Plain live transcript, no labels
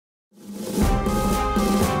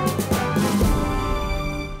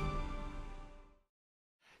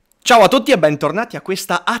Ciao a tutti e bentornati a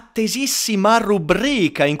questa attesissima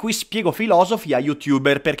rubrica in cui spiego filosofi a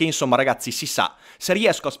youtuber, perché insomma ragazzi si sa, se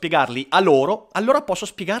riesco a spiegarli a loro, allora posso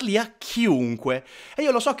spiegarli a chiunque. E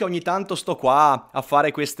io lo so che ogni tanto sto qua a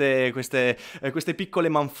fare queste piccole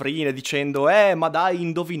manfrine dicendo ma dai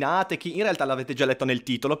indovinate chi, in realtà l'avete già letto nel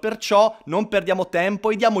titolo, perciò non perdiamo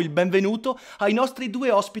tempo e diamo il benvenuto ai nostri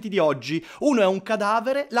due ospiti di oggi. Uno è un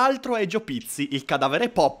cadavere, l'altro è Gio Pizzi, il cadavere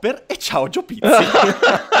Popper e ciao Gio Pizzi.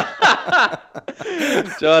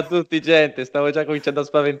 Ciao a tutti, gente. Stavo già cominciando a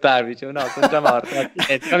spaventarmi. Dicevo, no, sono già morto. Non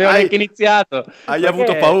avevo Hai, neanche iniziato. hai Ma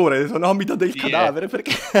avuto che è? paura, hai detto no, mi do del Sì, è. cadavere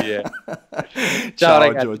perché... Sì, è. Ciao Ciao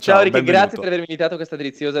ragazzi, Gio, ciao ciao, Ricky, grazie per benvenuto. avermi invitato a questa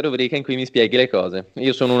deliziosa rubrica in cui mi spieghi le cose.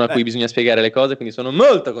 Io sono uno a Eh, cui bisogna spiegare le cose, quindi sono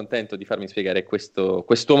molto contento di farmi spiegare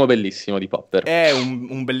quest'uomo bellissimo di Popper. È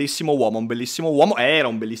un bellissimo uomo, era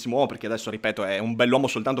un bellissimo uomo perché adesso ripeto è un bell'uomo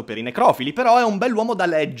soltanto per i necrofili, però è un bell'uomo da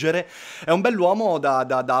leggere, è un bell'uomo da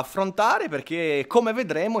affrontare perché come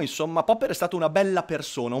vedremo insomma Popper è stato una bella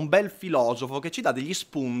persona, un bel filosofo che ci dà degli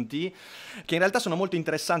spunti che in realtà sono molto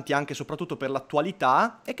interessanti anche e soprattutto per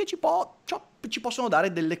l'attualità e che ci possono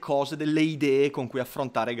dare delle cose, delle idee con cui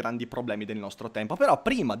affrontare grandi problemi del nostro tempo. Però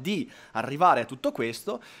prima di arrivare a tutto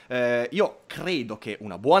questo, io credo che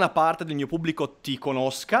una buona parte del mio pubblico ti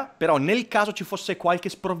conosca, però nel caso ci fosse qualche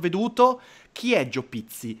sprovveduto, chi è Gio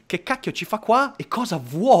Pizzi? Che cacchio ci fa qua e cosa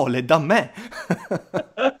vuole da me?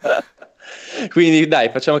 Quindi dai,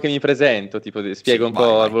 facciamo che mi presento, tipo spiego Sì, un vai,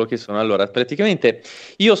 po' al vai. volo chi sono. Allora, praticamente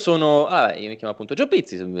io mi chiamo appunto Gio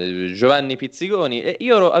Pizzi, sono, Giovanni Pizzigoni, e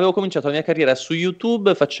avevo cominciato la mia carriera su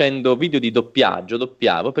YouTube facendo video di doppiaggio,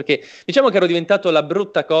 doppiavo, perché diciamo che ero diventato la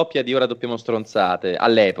brutta copia di Ora doppiamo stronzate,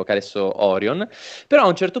 all'epoca, adesso Orion, però a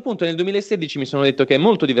un certo punto nel 2016 mi sono detto che è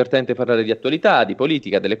molto divertente parlare di attualità, di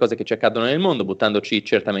politica, delle cose che ci accadono nel mondo, buttandoci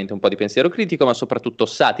certamente un po' di pensiero critico, ma soprattutto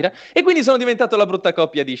satira, e quindi sono diventato la brutta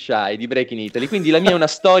copia di Shy, di Breaking Italy. Quindi la mia è una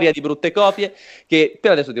storia di brutte copie che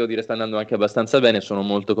per adesso devo dire sta andando anche abbastanza bene, sono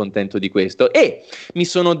molto contento di questo. E mi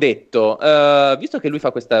sono detto, visto che lui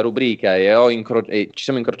fa questa rubrica e ci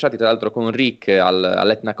siamo incrociati tra l'altro con Rick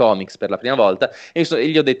all'Etna Comics per la prima volta, e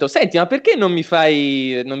gli ho detto, senti, ma perché non mi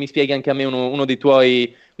spieghi anche a me uno dei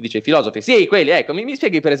tuoi dice filosofi, sì, quelli, ecco, mi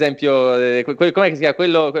spieghi per esempio com'è che si chiama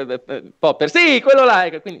quello, Popper, sì, quello là,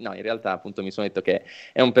 ecco. Quindi no, in realtà appunto mi sono detto che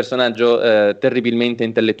è un personaggio terribilmente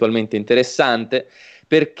intellettualmente interessante,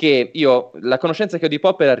 perché io, la conoscenza che ho di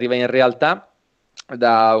Popper arriva in realtà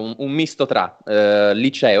da un misto tra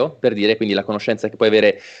liceo, per dire, quindi la conoscenza che puoi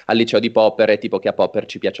avere al liceo di Popper è tipo che a Popper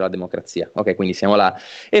ci piace la democrazia, ok, quindi siamo là.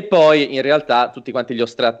 E poi in realtà tutti quanti gli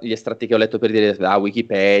estratti che ho letto per dire da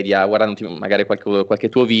Wikipedia, guardando magari qualche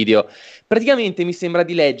tuo video, praticamente mi sembra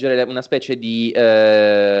di leggere una specie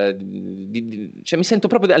cioè mi sento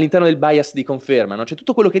proprio all'interno del bias di conferma, no? Cioè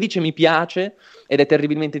tutto quello che dice mi piace ed è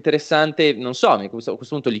terribilmente interessante, non so, a questo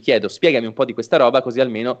punto gli chiedo, spiegami un po' di questa roba così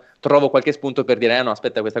almeno trovo qualche spunto per dire, no,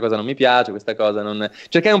 aspetta, questa cosa non mi piace, questa cosa non...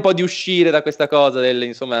 Cercare un po' di uscire da questa cosa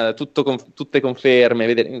insomma, tutte conferme,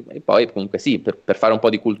 vedere... e poi comunque sì, per fare un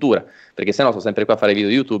po' di cultura, perché sennò sto sempre qua a fare video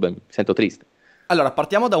di YouTube e mi sento triste. Allora,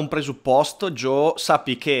 partiamo da un presupposto, Joe,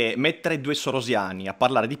 sappi che mettere due sorosiani a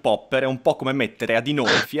parlare di Popper è un po' come mettere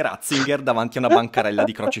Adinolfi e Ratzinger davanti a una bancarella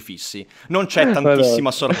di crocifissi. Non c'è Madonna.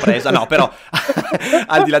 tantissima sorpresa, no, però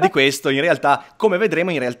al di là di questo, in realtà, come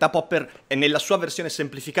vedremo, in realtà Popper è nella sua versione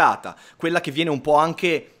semplificata, quella che viene un po'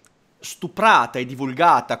 anche stuprata e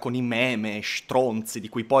divulgata con i meme, stronzi, di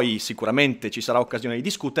cui poi sicuramente ci sarà occasione di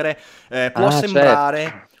discutere, può Ah, certo.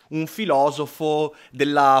 sembrare un filosofo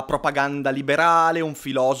della propaganda liberale, un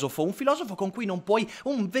filosofo con cui non puoi,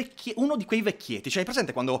 uno di quei vecchietti, cioè hai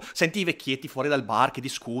presente quando senti i vecchietti fuori dal bar che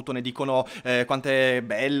discutono e dicono quanto è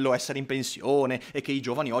bello essere in pensione e che i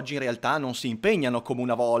giovani oggi in realtà non si impegnano come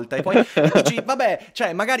una volta e poi dici, vabbè,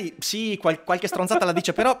 cioè magari sì, qualche stronzata la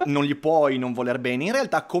dice, però non gli puoi non voler bene. In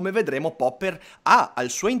realtà, come vedremo, Popper ha al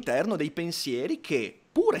suo interno dei pensieri che,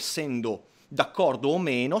 pur essendo d'accordo o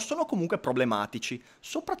meno, sono comunque problematici,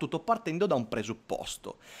 soprattutto partendo da un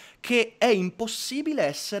presupposto, che è impossibile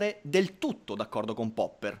essere del tutto d'accordo con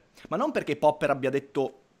Popper, ma non perché Popper abbia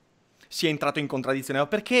detto sia entrato in contraddizione, ma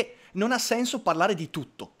perché non ha senso parlare di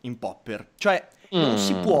tutto in Popper, cioè non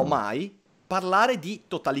si può Mm. mai parlare di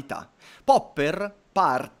totalità. Popper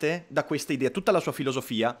parte da questa idea, tutta la sua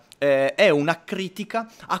filosofia è una critica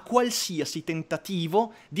a qualsiasi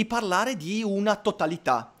tentativo di parlare di una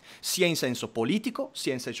totalità, sia in senso politico,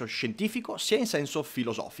 sia in senso scientifico, sia in senso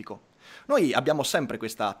filosofico. Noi abbiamo sempre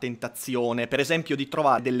questa tentazione, per esempio, di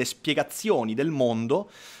trovare delle spiegazioni del mondo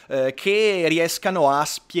che riescano a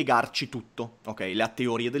spiegarci tutto, ok? La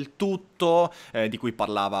teoria del tutto, di cui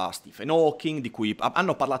parlava Stephen Hawking, di cui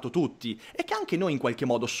hanno parlato tutti, e che anche noi in qualche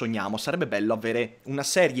modo sogniamo. Sarebbe bello avere una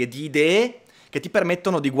serie di idee che ti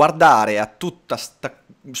permettono di guardare a tutta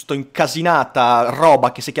sto incasinata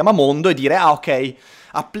roba che si chiama mondo e dire, ah ok,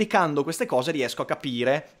 applicando queste cose riesco a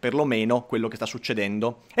capire perlomeno quello che sta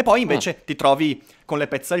succedendo. E poi invece ti trovi con le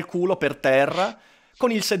pezze al culo per terra,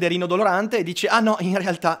 con il sederino dolorante e dici, ah no, in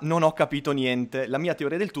realtà non ho capito niente, la mia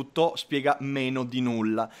teoria del tutto spiega meno di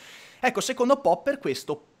nulla. Ecco, secondo Popper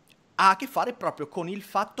questo ha a che fare proprio con il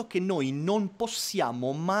fatto che noi non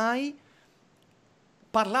possiamo mai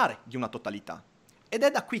parlare di una totalità. Ed è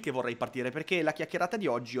da qui che vorrei partire, perché la chiacchierata di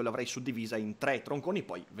oggi io l'avrei suddivisa in 3 tronconi,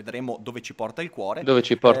 poi vedremo dove ci porta il cuore. Dove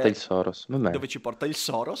ci porta il Soros. Dove ci porta il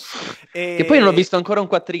Soros. Che poi non ho visto ancora un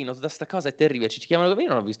quattrino, da sta cosa è terribile, ci chiamano come io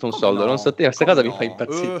non ho visto un Come soldo, no? non so te, questa cosa Come mi fa no?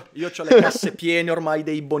 impazzire. Io ho le casse piene ormai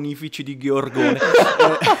dei bonifici di Gheorghone.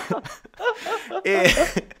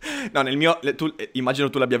 No, nel mio... immagino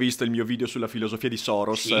tu l'abbia visto il mio video sulla filosofia di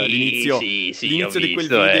Soros. Sì, l'inizio ho di quel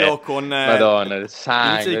visto, video con... Madonna, il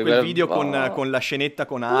sangue. L'inizio di quel video con la scenetta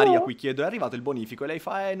con Aria, a Oh. cui chiedo, è arrivato il bonifico? E lei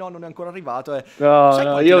fa, no, non è ancora arrivato. No, Sai no, quanti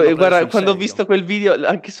l'hanno io preso guarda, sul quando ho serio? visto quel video,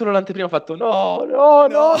 anche solo l'anteprima ho fatto no.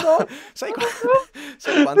 Sai, No,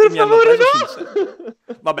 sai quanti per mi hanno favore, preso no! sul serio?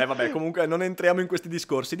 Vabbè, comunque non entriamo in questi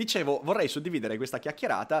discorsi. Dicevo, vorrei suddividere questa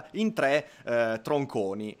chiacchierata in 3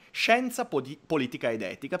 tronconi: scienza, politica ed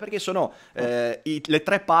etica, perché sono le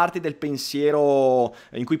 3 parti del pensiero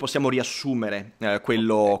in cui possiamo riassumere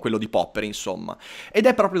quello di Popper, insomma. Ed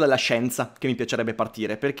è proprio dalla scienza che mi piacerebbe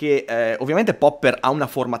partire, perché ovviamente Popper ha una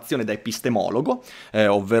formazione da epistemologo,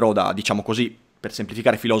 ovvero da, diciamo così, per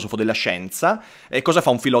semplificare, filosofo della scienza. E cosa fa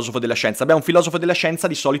un filosofo della scienza? Beh, un filosofo della scienza,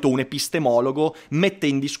 di solito un epistemologo, mette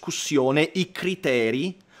in discussione i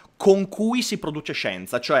criteri con cui si produce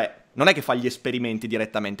scienza. Cioè, non è che fa gli esperimenti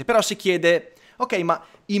direttamente, però si chiede, ok, ma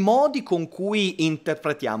i modi con cui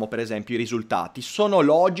interpretiamo, per esempio, i risultati sono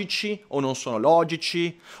logici o non sono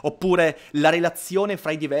logici? Oppure la relazione fra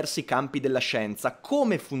i diversi campi della scienza,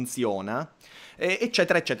 come funziona?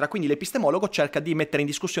 Eccetera, eccetera. Quindi l'epistemologo cerca di mettere in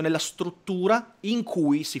discussione la struttura in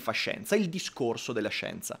cui si fa scienza, il discorso della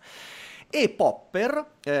scienza. E Popper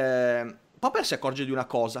si accorge di una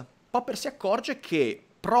cosa. Popper si accorge che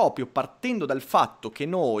proprio partendo dal fatto che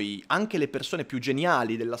noi, anche le persone più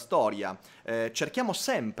geniali della storia, cerchiamo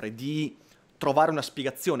sempre di trovare una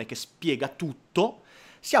spiegazione che spiega tutto,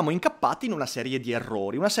 siamo incappati in una serie di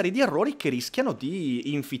errori che rischiano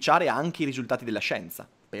di inficiare anche i risultati della scienza.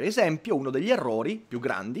 Per esempio, uno degli errori più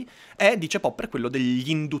grandi è, dice Popper, quello degli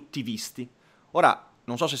induttivisti. Ora,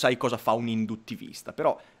 non so se sai cosa fa un induttivista,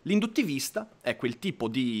 però l'induttivista è quel tipo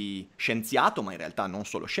di scienziato, ma in realtà non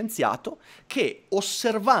solo scienziato, che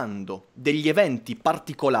osservando degli eventi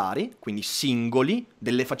particolari, quindi singoli,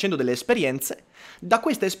 facendo delle esperienze, da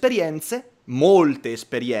queste esperienze, molte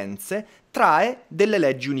esperienze, trae delle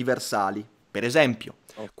leggi universali. Per esempio,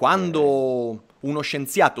 quando uno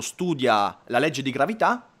scienziato studia la legge di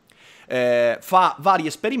gravità, fa vari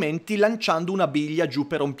esperimenti lanciando una biglia giù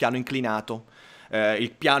per un piano inclinato.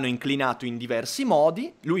 Il piano è inclinato in diversi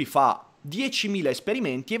modi, lui fa 10.000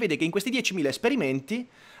 esperimenti e vede che in questi 10.000 esperimenti,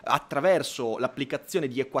 attraverso l'applicazione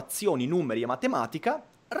di equazioni, numeri e matematica,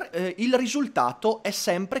 il risultato è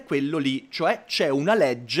sempre quello lì, cioè c'è una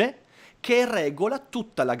legge che regola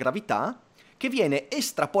tutta la gravità che viene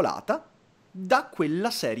estrapolata da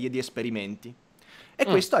quella serie di esperimenti. E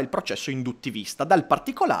questo è il processo induttivista. Dal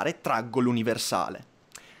particolare traggo l'universale.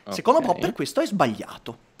 Secondo Popper questo è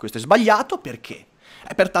sbagliato. Questo è sbagliato perché?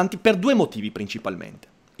 Per 2 motivi principalmente.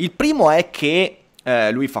 Il primo è che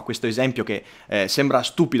lui fa questo esempio che sembra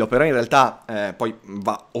stupido, però in realtà poi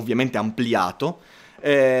va ovviamente ampliato.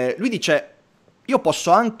 Lui dice, io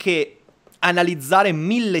posso anche analizzare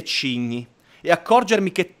 1000 cigni e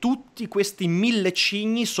accorgermi che tutti questi 1000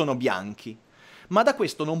 cigni sono bianchi, ma da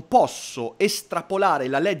questo non posso estrapolare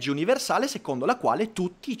la legge universale secondo la quale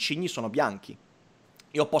tutti i cigni sono bianchi.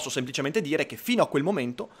 Io posso semplicemente dire che fino a quel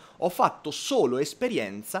momento ho fatto solo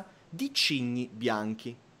esperienza di cigni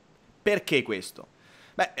bianchi. Perché questo?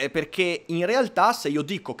 Beh, perché in realtà se io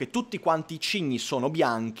dico che tutti quanti i cigni sono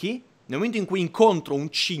bianchi, nel momento in cui incontro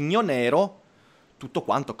un cigno nero, tutto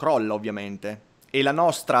quanto crolla ovviamente. E la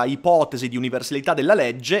nostra ipotesi di universalità della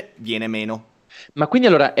legge viene meno. Ma quindi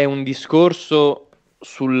allora è un discorso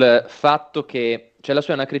sul fatto che, cioè la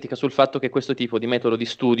sua è una critica sul fatto che questo tipo di metodo di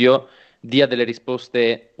studio dia delle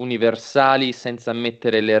risposte universali senza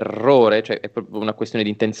ammettere l'errore, cioè è proprio una questione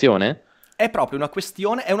di intenzione? È proprio una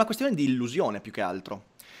questione di illusione più che altro.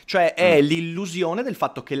 Cioè è l'illusione del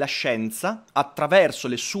fatto che la scienza, attraverso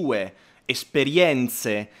le sue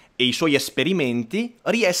esperienze e i suoi esperimenti,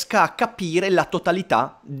 riesca a capire la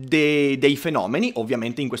totalità dei fenomeni,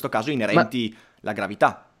 ovviamente in questo caso Ma inerenti alla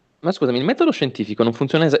gravità. Ma scusami, il metodo scientifico non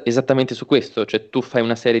funziona esattamente su questo? Cioè tu fai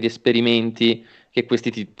una serie di esperimenti, che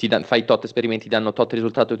questi fai tot esperimenti, ti danno tot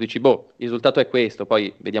risultato e tu dici, boh, il risultato è questo,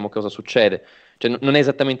 poi vediamo cosa succede. Cioè non è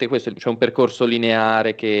esattamente questo, c'è un percorso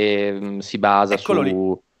lineare che si basa Eccolo lì.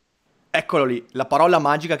 su... Eccolo lì, la parola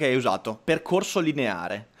magica che hai usato, percorso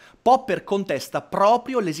lineare. Popper contesta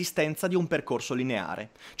proprio l'esistenza di un percorso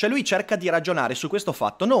lineare. Cioè lui cerca di ragionare su questo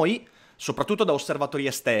fatto. Noi, soprattutto da osservatori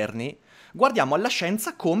esterni, guardiamo alla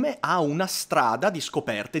scienza come a una strada di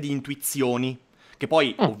scoperte, di intuizioni. Che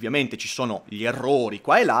poi Mm, ovviamente ci sono gli errori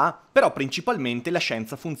qua e là, però principalmente la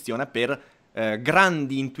scienza funziona per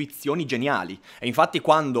grandi intuizioni geniali. E infatti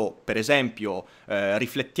quando, per esempio,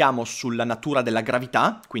 riflettiamo sulla natura della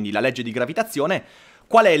gravità, quindi la legge di gravitazione,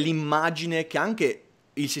 qual è l'immagine che anche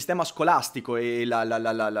il sistema scolastico e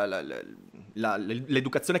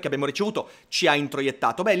l'educazione che abbiamo ricevuto ci ha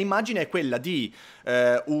introiettato? Beh, l'immagine è quella di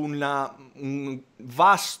un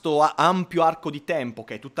vasto, ampio arco di tempo,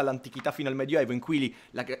 che è tutta l'antichità fino al Medioevo, in cui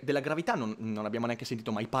della gravità non abbiamo neanche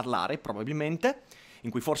sentito mai parlare, probabilmente, in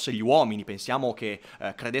cui forse gli uomini, pensiamo che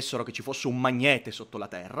credessero che ci fosse un magnete sotto la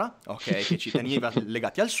terra, ok, che ci teneva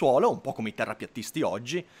legati al suolo, un po' come i terrapiattisti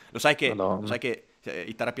oggi. Lo Madonna. sai che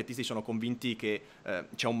i terrapiattisti sono convinti che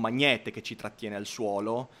c'è un magnete che ci trattiene al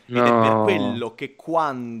suolo, ed è per No. quello che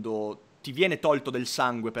quando ti viene tolto del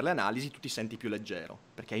sangue per le analisi tu ti senti più leggero,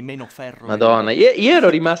 perché hai meno ferro Madonna, nelle... io ero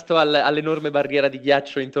rimasto all'enorme barriera di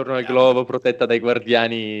ghiaccio intorno al globo, protetta dai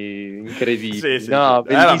guardiani Sì, incredibili. sì, sì. No,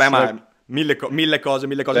 Vabbè, bellissima. ma mille cose,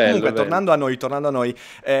 mille cose. Bello, Comunque, bello. tornando a noi,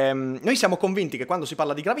 noi siamo convinti che quando si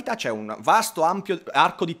parla di gravità c'è un vasto, ampio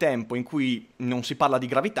arco di tempo in cui non si parla di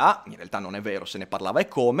gravità, in realtà non è vero, se ne parlava e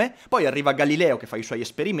come, poi arriva Galileo che fa i suoi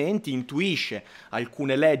esperimenti, intuisce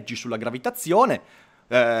alcune leggi sulla gravitazione,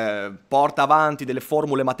 porta avanti delle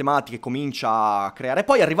formule matematiche, comincia a creare.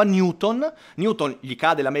 Poi arriva Newton gli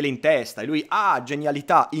cade la mela in testa e lui,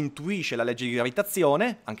 genialità, intuisce la legge di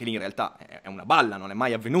gravitazione. Anche lì in realtà è una balla, non è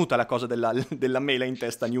mai avvenuta la cosa della mela in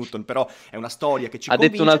testa a Newton, però è una storia che ci Ha detto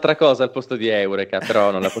convince. un'altra cosa al posto di Eureka,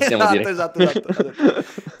 però non la possiamo Esatto, dire. esatto,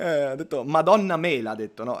 esatto. Ha detto Madonna mela, ha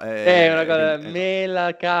detto, no? È una cosa, Esatto.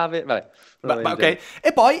 mela, cave, vabbè, roba del Ok, genere.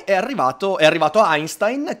 e poi è arrivato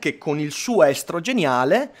Einstein che con il suo estro geniale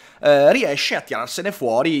riesce a tirarsene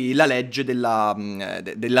fuori la legge della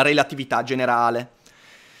relatività generale.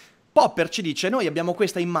 Popper ci dice, noi abbiamo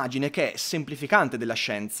questa immagine che è semplificante della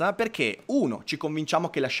scienza perché, uno, ci convinciamo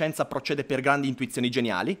che la scienza procede per grandi intuizioni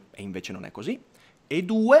geniali, e invece non è così, e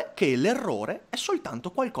due, che l'errore è soltanto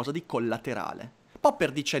qualcosa di collaterale.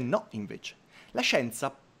 Popper dice no, invece. La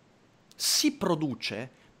scienza si produce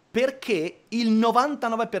perché il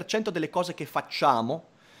 99% delle cose che facciamo,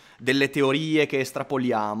 delle teorie che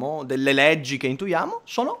estrapoliamo, delle leggi che intuiamo,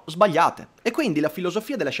 sono sbagliate. E quindi la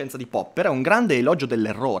filosofia della scienza di Popper è un grande elogio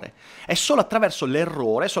dell'errore. È solo attraverso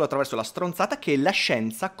l'errore, solo attraverso la stronzata, che la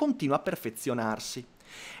scienza continua a perfezionarsi.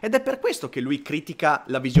 Ed è per questo che lui critica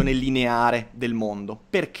la visione lineare del mondo.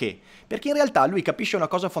 Perché? Perché in realtà lui capisce una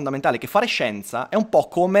cosa fondamentale, che fare scienza è un po'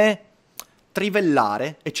 come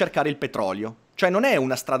trivellare e cercare il petrolio. Cioè non è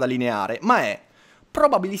una strada lineare, ma è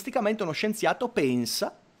probabilisticamente uno scienziato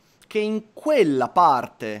pensa che in quella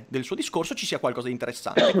parte del suo discorso ci sia qualcosa di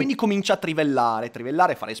interessante. Quindi comincia a trivellare,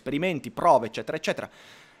 fare esperimenti, prove, eccetera, eccetera.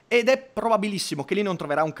 Ed è probabilissimo che lì non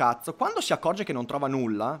troverà un cazzo. Quando si accorge che non trova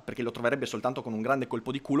nulla, perché lo troverebbe soltanto con un grande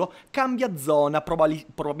colpo di culo, cambia zona,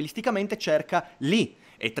 probabilisticamente cerca lì.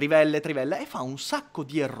 E trivella e fa un sacco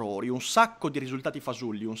di errori, un sacco di risultati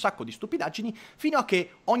fasulli, un sacco di stupidaggini, fino a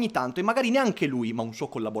che ogni tanto, e magari neanche lui, ma un suo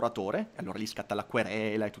collaboratore, e allora gli scatta la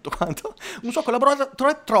querela e tutto quanto, un suo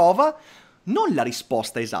collaboratore trova non la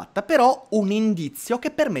risposta esatta, però un indizio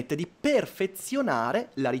che permette di perfezionare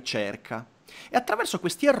la ricerca. E attraverso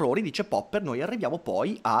questi errori, dice Popper, noi arriviamo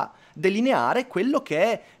poi a delineare quello che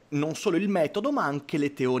è non solo il metodo, ma anche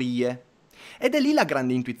le teorie. Ed è lì la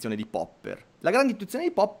grande intuizione di Popper. La grande intuizione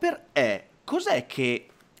di Popper è cos'è che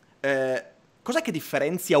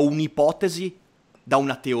differenzia un'ipotesi da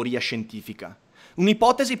una teoria scientifica?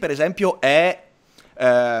 Un'ipotesi, per esempio, è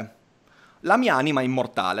la mia anima è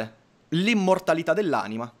immortale, l'immortalità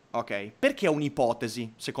dell'anima. Ok, perché è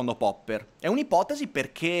un'ipotesi, secondo Popper? È un'ipotesi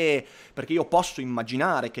perché io posso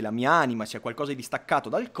immaginare che la mia anima sia qualcosa di distaccato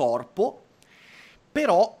dal corpo,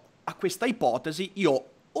 però a questa ipotesi io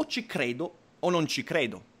o ci credo o non ci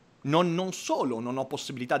credo. Non solo non ho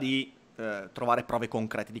possibilità di trovare prove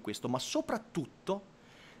concrete di questo, ma soprattutto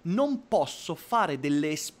non posso fare delle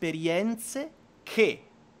esperienze che,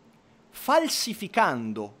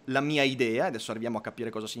 falsificando la mia idea, adesso arriviamo a capire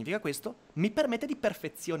cosa significa questo, mi permette di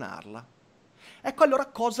perfezionarla. Ecco allora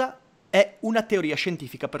cosa è una teoria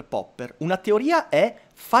scientifica per Popper. Una teoria è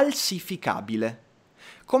falsificabile.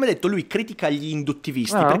 Come detto, lui critica gli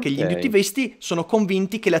induttivisti, perché gli induttivisti sono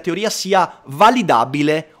convinti che la teoria sia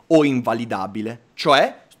validabile o invalidabile.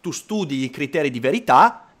 Cioè, tu studi i criteri di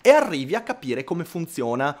verità e arrivi a capire come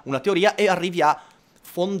funziona una teoria e arrivi a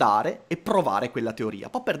fondare e provare quella teoria.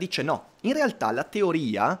 Popper dice no, in realtà la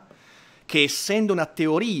teoria, che essendo una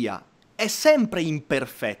teoria è sempre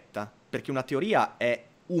imperfetta, perché una teoria è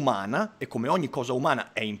umana e come ogni cosa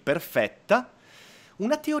umana è imperfetta,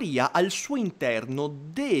 una teoria al suo interno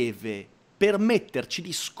deve permetterci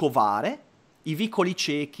di scovare i vicoli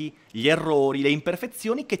ciechi, gli errori, le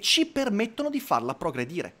imperfezioni che ci permettono di farla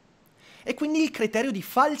progredire. E quindi il criterio di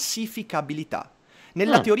falsificabilità.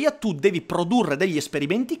 Nella teoria tu devi produrre degli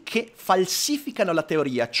esperimenti che falsificano la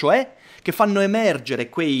teoria, cioè che fanno emergere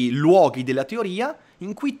quei luoghi della teoria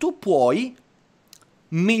in cui tu puoi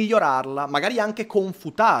migliorarla, magari anche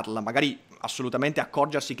confutarla, magari assolutamente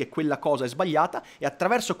accorgersi che quella cosa è sbagliata e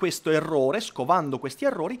attraverso questo errore, scovando questi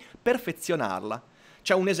errori, perfezionarla.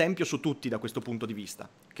 C'è un esempio su tutti da questo punto di vista,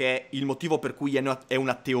 che è il motivo per cui è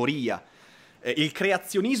una teoria. Il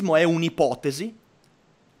creazionismo è un'ipotesi,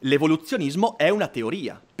 l'evoluzionismo è una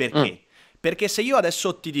teoria. Perché? Perché se io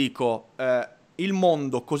adesso ti dico il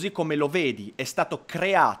mondo così come lo vedi è stato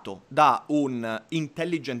creato da un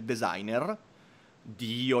intelligent designer,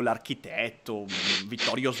 Dio, l'architetto,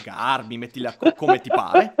 Vittorio Sgarbi, mettila come ti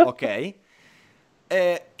pare, ok?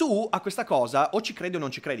 Tu a questa cosa o ci credi o non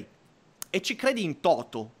ci credi. E ci credi in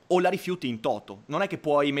toto o la rifiuti in toto. Non è che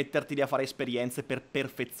puoi metterti lì a fare esperienze per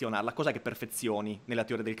perfezionarla. Cos'è che perfezioni nella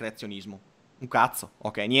teoria del creazionismo? Un cazzo,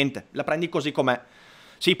 ok, niente. La prendi così com'è.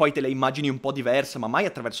 Sì, poi te le immagini un po' diverse, ma mai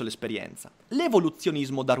attraverso l'esperienza.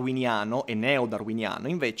 L'evoluzionismo darwiniano e neo-darwiniano,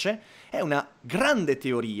 invece, è una grande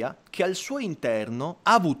teoria che al suo interno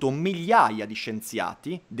ha avuto migliaia di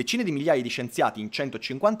scienziati, decine di migliaia di scienziati in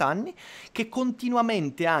 150 anni, che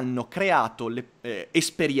continuamente hanno creato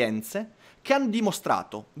esperienze che hanno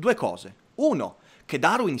dimostrato due cose. Uno, che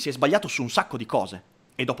Darwin si è sbagliato su un sacco di cose.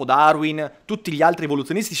 E dopo Darwin tutti gli altri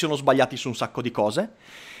evoluzionisti si sono sbagliati su un sacco di cose,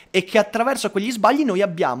 e che attraverso quegli sbagli noi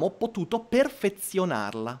abbiamo potuto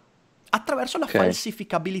perfezionarla, attraverso la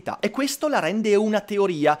falsificabilità. E questo la rende una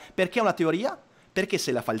teoria. Perché è una teoria? Perché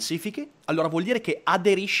se la falsifichi, allora vuol dire che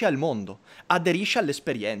aderisce al mondo, aderisce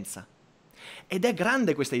all'esperienza. Ed è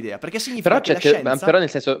grande questa idea, perché significa che la scienza... Però nel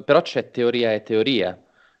senso, però c'è teoria e teoria,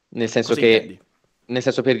 nel senso Cosa che, intendi? nel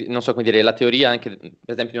senso per, non so come dire, la teoria anche, per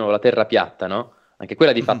esempio, di nuovo, la Terra piatta, no? Anche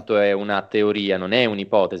quella di fatto è una teoria, non è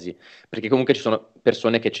un'ipotesi, perché comunque ci sono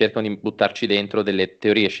persone che cercano di buttarci dentro delle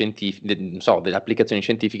teorie scientifiche, non so, delle applicazioni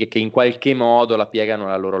scientifiche che in qualche modo la piegano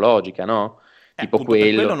alla loro logica, no? Tipo Appunto per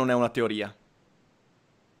quello quello. non è una teoria.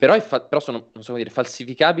 Però, però sono, non so come dire,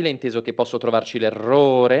 falsificabile inteso che posso trovarci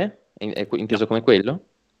l'errore, inteso No. come quello?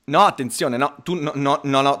 No, attenzione,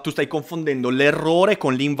 no, tu stai confondendo l'errore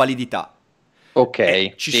con l'invalidità.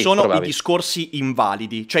 Ok, Ci sì, sono i probabile. discorsi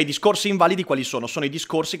invalidi. Cioè, i discorsi invalidi quali sono? Sono i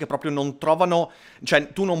discorsi che proprio non trovano...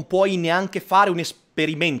 Cioè, tu non puoi neanche fare un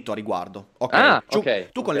esperimento a riguardo, ok? Ah, Tu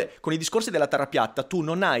ok. con i discorsi della Terra piatta, tu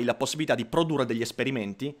non hai la possibilità di produrre degli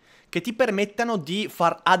esperimenti che ti permettano di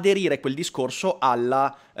far aderire quel discorso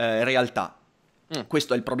alla realtà. Mm,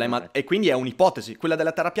 Questo è il problema. ok. E quindi è un'ipotesi. Quella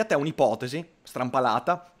della Terra piatta è un'ipotesi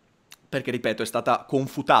strampalata, perché, ripeto, è stata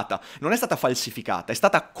confutata. Non è stata falsificata, è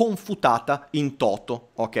stata confutata in toto,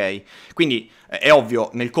 ok? Quindi è ovvio,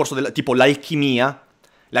 nel corso del... tipo l'alchimia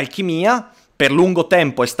per lungo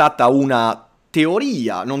tempo è stata una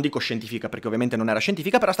teoria, non dico scientifica perché ovviamente non era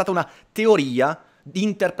scientifica, però è stata una teoria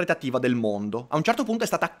interpretativa del mondo. A un certo punto è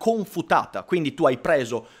stata confutata, quindi tu hai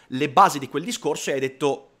preso le basi di quel discorso e hai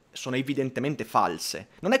detto sono evidentemente false.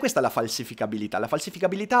 Non è questa la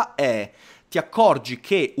falsificabilità è ti accorgi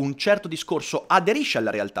che un certo discorso aderisce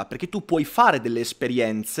alla realtà, perché tu puoi fare delle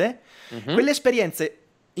esperienze, quelle esperienze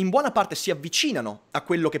in buona parte si avvicinano a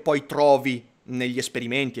quello che poi trovi negli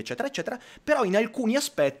esperimenti, eccetera, eccetera, però in alcuni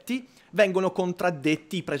aspetti vengono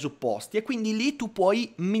contraddetti i presupposti e quindi lì tu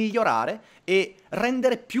puoi migliorare e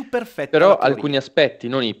rendere più perfetta la Però teoria. alcuni aspetti,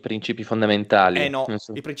 non i principi fondamentali. No, Non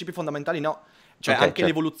so. i principi fondamentali no. Cioè, Ok, anche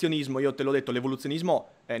certo. l'evoluzionismo, io te l'ho detto, l'evoluzionismo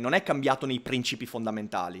non è cambiato nei principi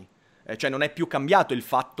fondamentali. Cioè, non è più cambiato il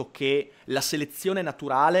fatto che la selezione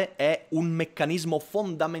naturale è un meccanismo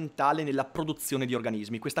fondamentale nella produzione di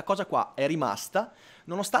organismi. Questa cosa qua è rimasta,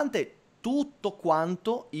 nonostante tutto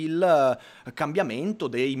quanto il cambiamento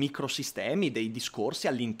dei microsistemi, dei discorsi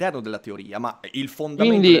all'interno della teoria, ma il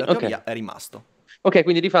fondamento Quindi, della ok. teoria è rimasto. Ok,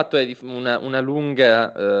 quindi di fatto è una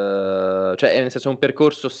lunga, cioè è nel senso un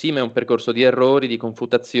percorso sì, ma è un percorso di errori, di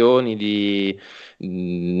confutazioni,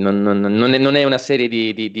 non è una serie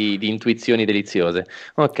di intuizioni deliziose.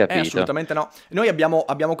 Ho capito. Assolutamente no. Noi abbiamo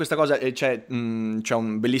questa cosa, c'è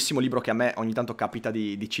un bellissimo libro che a me ogni tanto capita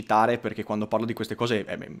di citare, perché quando parlo di queste cose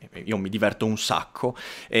io mi diverto un sacco.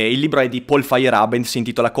 Il libro è di Paul Feyerabend, si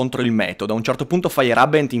intitola Contro il metodo. A un certo punto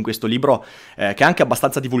Feyerabend in questo libro, che è anche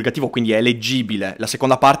abbastanza divulgativo, quindi è leggibile, la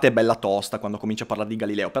seconda parte è bella tosta quando comincia a parlare di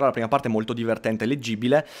Galileo, però la prima parte è molto divertente e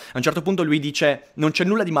leggibile. A un certo punto lui dice: non c'è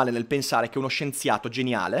nulla di male nel pensare che uno scienziato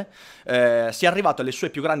geniale sia arrivato alle sue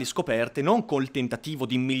più grandi scoperte non col tentativo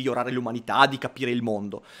di migliorare l'umanità, di capire il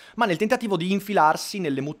mondo, ma nel tentativo di infilarsi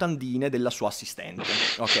nelle mutandine della sua assistente.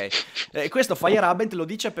 Ok? Questo Feyerabend lo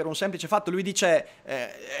dice per un semplice fatto. Lui dice: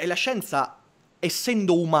 la scienza,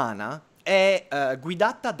 essendo umana, è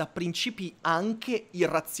guidata da principi anche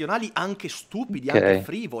irrazionali, anche stupidi, anche Ok.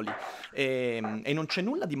 frivoli, e non c'è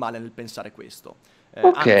nulla di male nel pensare questo.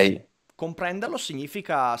 Ok. Anzi, comprenderlo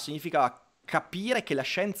significa capire che la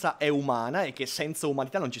scienza è umana e che senza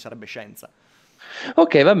umanità non ci sarebbe scienza.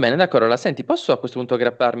 Ok, va bene, d'accordo. La senti, posso a questo punto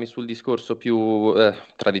aggrapparmi sul discorso più,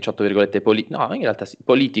 tra 18 virgolette, no, in realtà sì,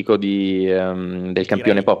 politico del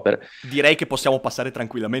campione Direi, Popper? direi che possiamo passare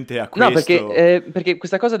tranquillamente a No, perché, questo. perché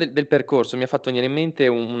questa cosa del percorso mi ha fatto venire in mente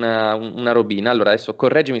una robina. Allora, adesso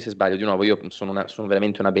correggimi se sbaglio, di nuovo, io sono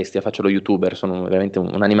veramente una bestia, faccio lo YouTuber, sono veramente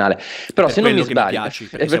un animale. È Però per se non mi quello che mi sbaglio, piaci, è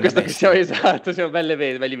perché per sei una questo che siamo bestia. esatto, siamo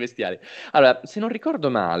belli bestiali. Allora, se non ricordo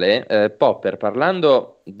male, Popper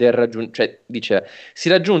parlando cioè dice, si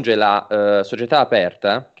raggiunge la società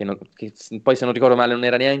aperta, poi se non ricordo male non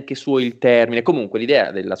era neanche suo il termine, comunque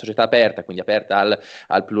l'idea della società aperta, quindi aperta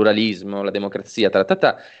al pluralismo, alla democrazia,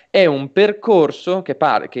 è un percorso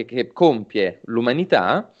che compie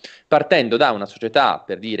l'umanità partendo da una società,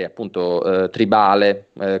 per dire appunto,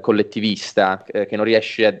 tribale, collettivista, che non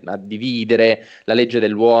riesce a dividere la legge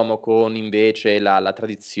dell'uomo con invece la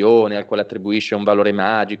tradizione al quale attribuisce un valore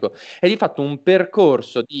magico. È di fatto un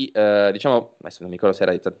percorso di, diciamo, adesso non mi ricordo se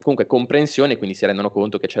era comunque comprensione, quindi si rendono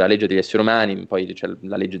conto che c'è la legge degli esseri umani, poi c'è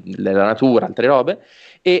la legge della natura, altre robe,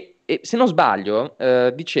 e se non sbaglio,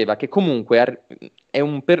 diceva che comunque è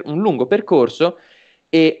un lungo percorso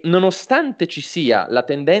e nonostante ci sia la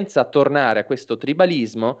tendenza a tornare a questo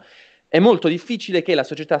tribalismo, è molto difficile che la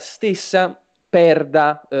società stessa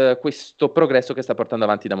perda questo progresso che sta portando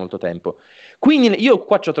avanti da molto tempo. Quindi io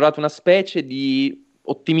qua ci ho trovato una specie di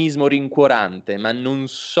ottimismo rincuorante, ma non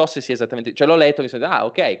so se sia esattamente, cioè l'ho letto e mi sono detto, ah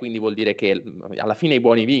ok, quindi vuol dire che alla fine i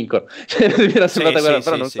buoni vincono. Cioè, mi era Sì, sembrata quella, sì,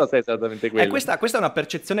 però sì, non so sì. se è esattamente quello. Questa è una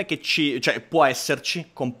percezione che cioè, può esserci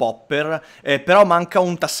con Popper, però manca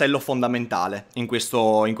un tassello fondamentale in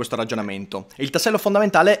questo ragionamento. Il tassello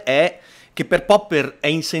fondamentale è che per Popper è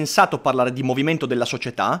insensato parlare di movimento della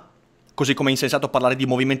società, così come è insensato parlare di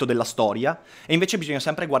movimento della storia, e invece bisogna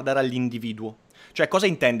sempre guardare all'individuo. Cioè, cosa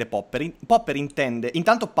intende Popper? Popper intende,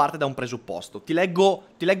 intanto parte da un presupposto. Ti leggo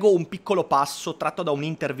un piccolo passo tratto da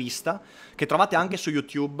un'intervista che trovate anche su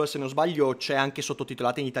YouTube, se non sbaglio c'è anche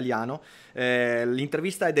sottotitolata in italiano.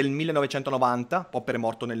 L'intervista è del 1990, Popper è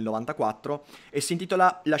morto nel 94, e si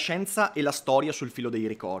intitola La scienza e la storia sul filo dei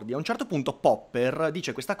ricordi. A un certo punto Popper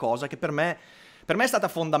dice questa cosa che per me è stata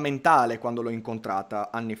fondamentale quando l'ho incontrata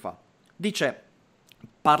anni fa. Dice: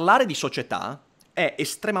 parlare di società è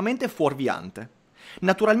estremamente fuorviante.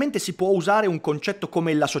 Naturalmente si può usare un concetto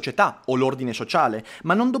come la società o l'ordine sociale,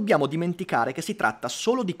 ma non dobbiamo dimenticare che si tratta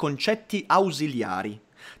solo di concetti ausiliari.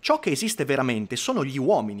 Ciò che esiste veramente sono gli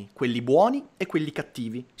uomini, quelli buoni e quelli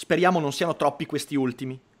cattivi. Speriamo non siano troppi questi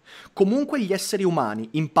ultimi. Comunque gli esseri umani,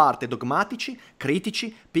 in parte dogmatici,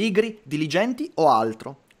 critici, pigri, diligenti o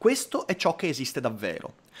altro. Questo è ciò che esiste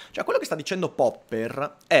davvero. Cioè, quello che sta dicendo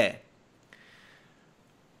Popper è: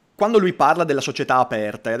 quando lui parla della società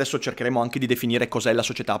aperta, e adesso cercheremo anche di definire cos'è la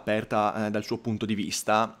società aperta dal suo punto di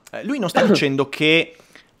vista, lui non sta dicendo che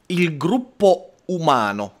il gruppo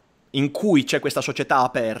umano in cui c'è questa società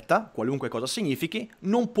aperta, qualunque cosa significhi,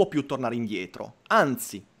 non può più tornare indietro.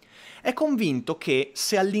 Anzi, è convinto che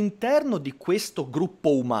se all'interno di questo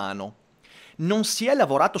gruppo umano non si è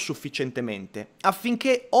lavorato sufficientemente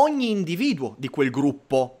affinché ogni individuo di quel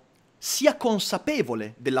gruppo sia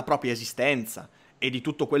consapevole della propria esistenza e di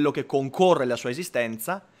tutto quello che concorre alla sua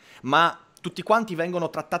esistenza, ma tutti quanti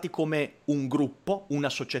vengono trattati come un gruppo, una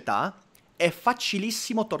società, è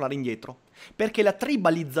facilissimo tornare indietro. Perché la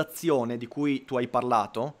tribalizzazione di cui tu hai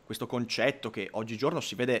parlato, questo concetto che oggigiorno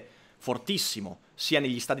si vede fortissimo, sia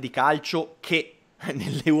negli stadi di calcio che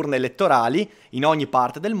nelle urne elettorali in ogni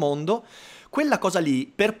parte del mondo, quella cosa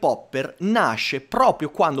lì per Popper nasce proprio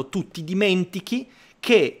quando tu ti dimentichi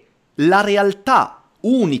che la realtà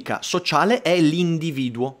unica sociale è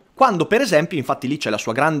l'individuo. Quando, per esempio, infatti lì c'è la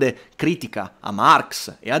sua grande critica a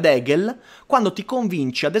Marx e ad Hegel, quando ti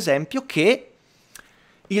convinci, ad esempio, che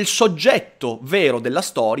il soggetto vero della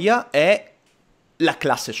storia è la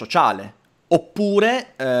classe sociale,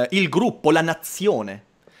 oppure il gruppo, la nazione,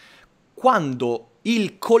 quando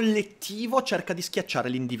il collettivo cerca di schiacciare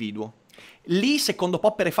l'individuo. Lì, secondo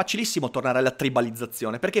Popper, è facilissimo tornare alla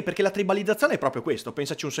tribalizzazione. Perché? Perché la tribalizzazione è proprio questo,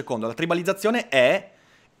 pensaci un secondo, la tribalizzazione è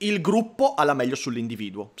il gruppo ha la meglio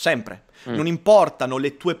sull'individuo, sempre. Non importano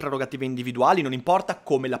le tue prerogative individuali, non importa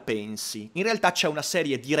come la pensi. In realtà c'è una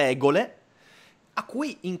serie di regole a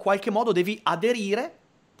cui in qualche modo devi aderire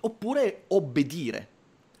oppure obbedire.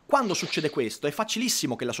 Quando succede questo è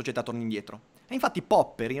facilissimo che la società torni indietro. E infatti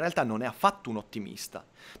Popper in realtà non è affatto un ottimista.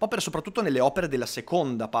 Popper, soprattutto nelle opere della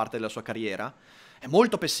seconda parte della sua carriera, è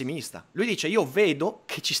molto pessimista. Lui dice: io vedo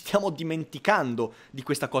che ci stiamo dimenticando di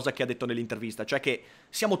questa cosa che ha detto nell'intervista, cioè che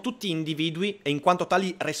siamo tutti individui e in quanto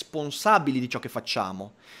tali responsabili di ciò che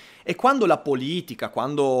facciamo. E quando la politica,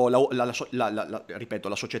 quando ripeto,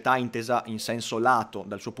 la società intesa in senso lato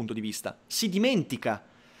dal suo punto di vista, si dimentica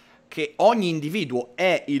che ogni individuo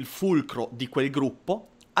è il fulcro di quel gruppo,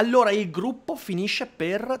 allora il gruppo finisce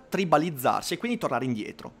per tribalizzarsi e quindi tornare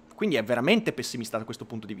indietro. Quindi è veramente pessimista da questo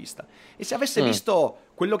punto di vista. E se avesse visto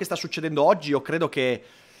quello che sta succedendo oggi, io credo che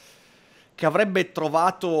avrebbe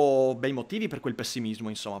trovato bei motivi per quel pessimismo,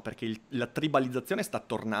 insomma, perché la tribalizzazione sta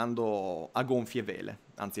tornando a gonfie vele,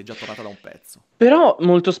 anzi è già tornata da un pezzo. Però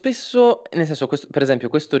molto spesso, nel senso, per esempio,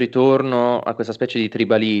 questo ritorno a questa specie di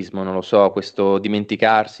tribalismo, non lo so, questo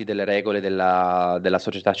dimenticarsi delle regole della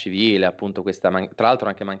società civile, appunto questa, tra l'altro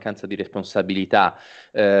anche mancanza di responsabilità,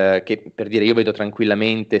 che per dire io vedo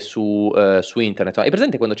tranquillamente su internet. Hai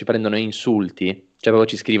presente quando ci prendono insulti? Cioè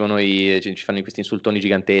proprio ci scrivono, ci fanno questi insultoni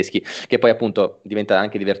giganteschi, che poi appunto diventa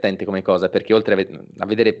anche divertente come cosa, perché oltre a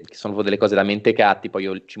vedere che sono delle cose da mentecatti, poi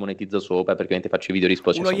io ci monetizzo sopra, perché ovviamente faccio i video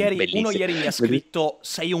risposte, sono bellissimi. Uno ieri mi ha scritto: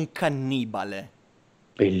 sei un cannibale.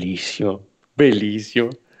 Bellissimo, bellissimo.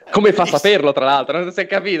 Come fa a saperlo, tra l'altro? Non si è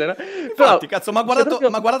capito, no? Infatti, Però, cazzo, mi ha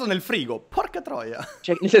guardato nel frigo. Porca troia.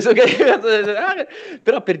 cioè, nel senso che,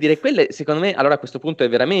 però per dire, quelle, secondo me, allora a questo punto è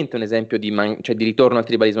veramente un esempio cioè, di ritorno al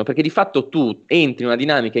tribalismo, perché di fatto tu entri in una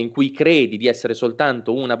dinamica in cui credi di essere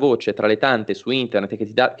soltanto una voce tra le tante su internet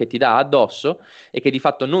che ti dà addosso e che di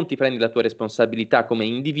fatto non ti prendi la tua responsabilità come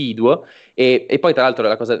individuo e poi tra l'altro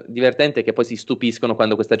la cosa divertente è che poi si stupiscono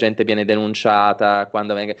quando questa gente viene denunciata,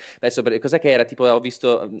 adesso cos'è che era? Tipo ho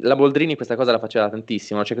visto la Boldrini questa cosa la faceva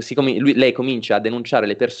tantissimo, cioè lei comincia a denunciare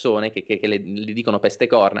le persone che le dicono peste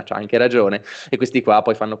corna, c'ha anche ragione, e questi qua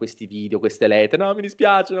poi fanno questi video, queste lettere, no mi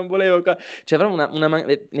dispiace, non volevo, cioè proprio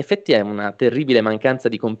in effetti è una terribile mancanza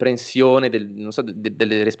di comprensione non so,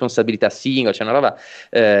 delle responsabilità singole, cioè una roba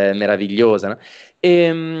meravigliosa, no?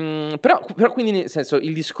 Però quindi nel senso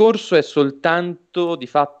il discorso è soltanto di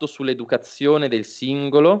fatto sull'educazione del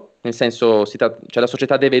singolo, nel senso cioè la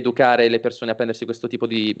società deve educare le persone a prendersi questo tipo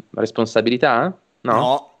di responsabilità?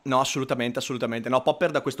 No? No, assolutamente, assolutamente. No,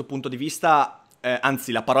 Popper da questo punto di vista,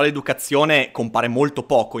 anzi la parola educazione compare molto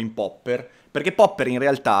poco in Popper, perché Popper in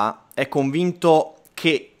realtà è convinto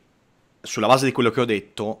che, sulla base di quello che ho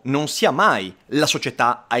detto, non sia mai la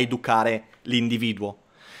società a educare l'individuo,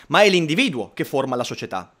 ma è l'individuo che forma la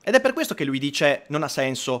società. Ed è per questo che lui dice non ha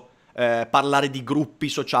senso parlare di gruppi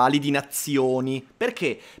sociali, di nazioni.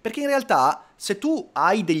 Perché? Perché in realtà se tu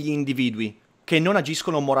hai degli individui che non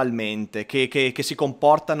agiscono moralmente, che si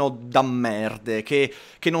comportano da merde, che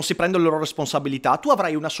non si prendono le loro responsabilità, tu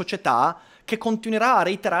avrai una società che continuerà a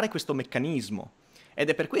reiterare questo meccanismo. Ed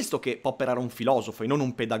è per questo che Popper era un filosofo e non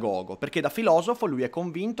un pedagogo, perché da filosofo lui è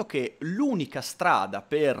convinto che l'unica strada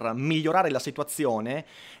per migliorare la situazione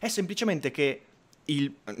è semplicemente che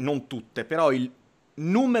non tutte, però il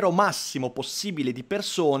numero massimo possibile di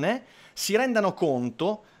persone si rendano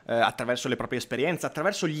conto, attraverso le proprie esperienze,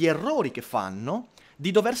 attraverso gli errori che fanno,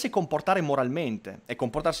 di doversi comportare moralmente. E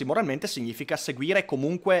comportarsi moralmente significa seguire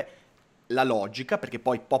comunque la logica, perché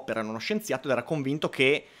poi Popper era uno scienziato ed era convinto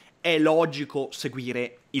che è logico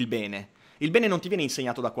seguire il bene. Il bene non ti viene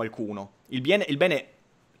insegnato da qualcuno. Il bene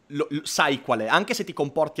sai qual è. Anche se ti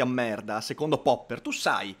comporti a merda, secondo Popper, tu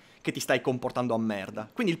sai che ti stai comportando a merda.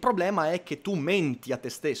 Quindi il problema è che tu menti a te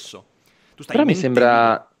stesso. Tu stai Però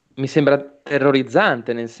mentendo. mi sembra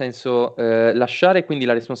terrorizzante, nel senso lasciare quindi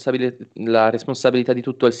la responsabilità di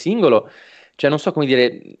tutto al singolo. cioè non so come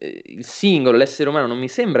dire, il singolo, l'essere umano non mi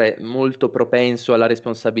sembra molto propenso alla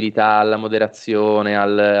responsabilità, alla moderazione,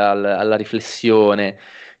 alla riflessione,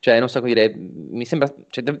 cioè non so come dire, mi sembra,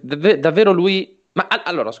 cioè, davvero lui... Ma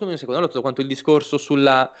allora, scusami un secondo, allora tutto quanto il discorso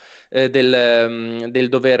del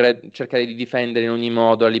dover cercare di difendere in ogni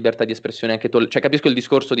modo la libertà di espressione, anche cioè capisco il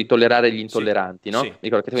discorso di tollerare gli Sì, intolleranti, no? sì, Mi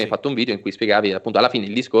ricordo che tu mi hai sì, fatto un video in cui spiegavi, appunto, alla fine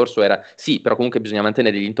il discorso era sì, però comunque bisogna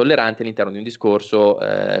mantenere gli intolleranti all'interno di un discorso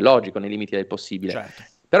logico, nei limiti del possibile. certo.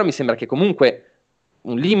 Però mi sembra che comunque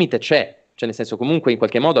un limite c'è. Cioè, nel senso, comunque in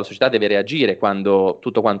qualche modo la società deve reagire quando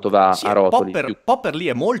tutto quanto va Sì, a rotoli. Popper lì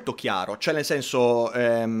è molto chiaro, cioè nel senso,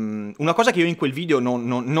 una cosa che io in quel video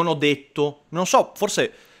non ho detto, non so,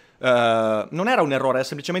 forse non era un errore, era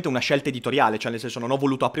semplicemente una scelta editoriale, cioè nel senso non ho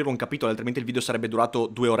voluto aprire un capitolo, altrimenti il video sarebbe durato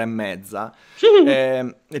 2 ore e mezza.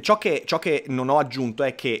 Ciò che non ho aggiunto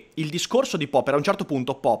è che il discorso di Popper, a un certo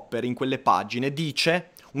punto Popper in quelle pagine dice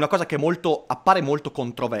una cosa che appare molto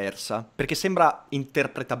controversa, perché sembra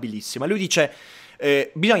interpretabilissima. Lui dice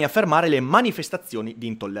bisogna fermare le manifestazioni di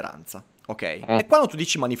intolleranza, ok? E quando tu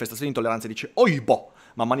dici manifestazioni di intolleranza dici, oi boh,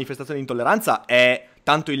 ma manifestazione di intolleranza è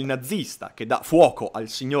tanto il nazista che dà fuoco al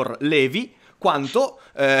signor Levi, quanto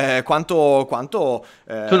Tu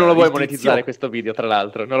non lo vuoi il monetizzare tizio... questo video, tra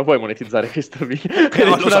l'altro. Non lo puoi monetizzare questo video. È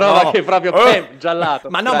No, una lo so, roba no. che proprio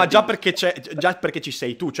giallato. Ma no, ma già perché ci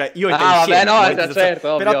sei tu, cioè io e te Ah, insieme. vabbè, no, Monetizzazione. certo,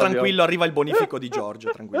 ovvio, Però ovvio, tranquillo, ovvio. arriva il bonifico di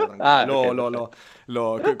Giorgio, tranquillo, tranquillo. Ah, ok,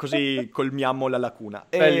 perfetto. Così colmiamo la lacuna.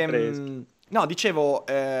 Belli freschi. No, dicevo,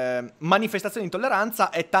 manifestazione di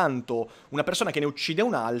intolleranza è tanto una persona che ne uccide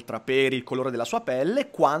un'altra per il colore della sua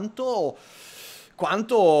pelle, quanto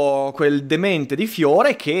quel demente di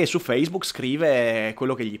Fiore che su Facebook scrive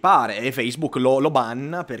quello che gli pare e Facebook lo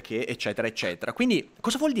banna perché eccetera eccetera. Quindi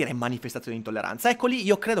cosa vuol dire manifestazione di intolleranza? Ecco lì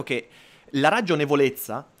io credo che la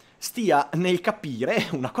ragionevolezza stia nel capire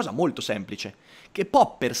una cosa molto semplice, che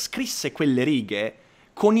Popper scrisse quelle righe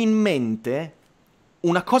con in mente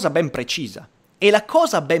una cosa ben precisa. E la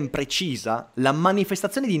cosa ben precisa, la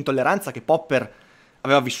manifestazione di intolleranza che Popper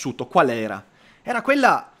aveva vissuto, qual era? Era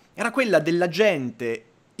quella della gente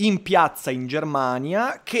in piazza in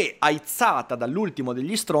Germania che, aizzata dall'ultimo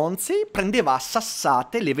degli stronzi, prendeva a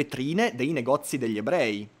sassate le vetrine dei negozi degli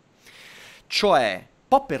ebrei. Cioè,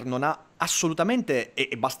 Popper non ha assolutamente,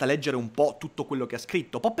 e basta leggere un po' tutto quello che ha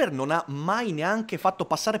scritto, Popper non ha mai neanche fatto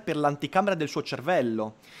passare per l'anticamera del suo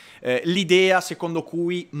cervello l'idea secondo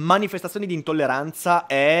cui manifestazioni di intolleranza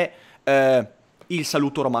è il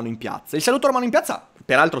saluto romano in piazza. Il saluto romano in piazza,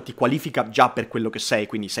 peraltro, ti qualifica già per quello che sei,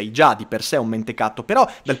 quindi sei già di per sé un mentecato, però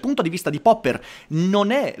dal punto di vista di Popper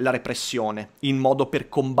non è la repressione il modo per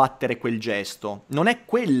combattere quel gesto, non è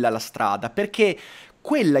quella la strada, perché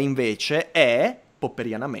quella invece è,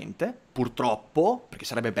 popperianamente, purtroppo, perché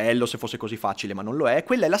sarebbe bello se fosse così facile, ma non lo è,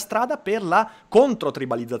 quella è la strada per la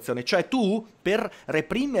controtribalizzazione, cioè tu, per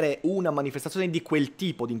reprimere una manifestazione di quel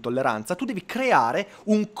tipo di intolleranza, tu devi creare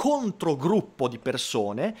un controgruppo di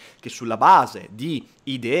persone che sulla base di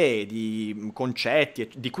idee, di concetti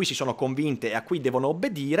di cui si sono convinte e a cui devono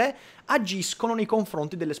obbedire, agiscono nei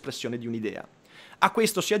confronti dell'espressione di un'idea. A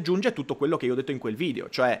questo si aggiunge tutto quello che io ho detto in quel video,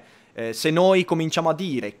 cioè se noi cominciamo a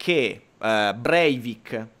dire che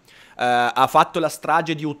Breivik ha fatto la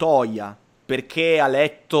strage di Utoya perché ha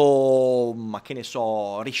letto, ma che ne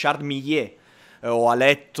so, Richard Millet o ha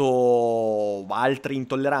letto altri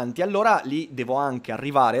intolleranti, allora lì devo anche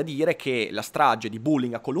arrivare a dire che la strage di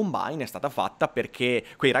bullying a Columbine è stata fatta perché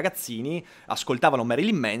quei ragazzini ascoltavano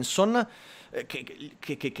Marilyn Manson,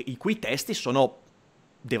 i cui testi sono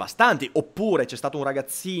devastanti. Oppure c'è stato un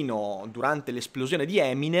ragazzino durante l'esplosione di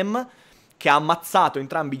Eminem che ha ammazzato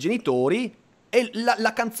entrambi i genitori e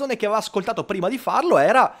la canzone che aveva ascoltato prima di farlo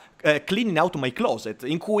era Cleaning Out My Closet,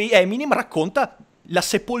 in cui Eminem racconta la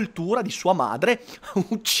sepoltura di sua madre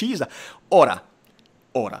uccisa. Ora,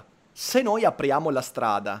 se noi apriamo la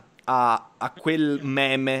strada a quel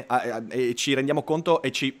meme e ci rendiamo conto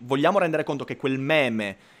e ci vogliamo rendere conto che quel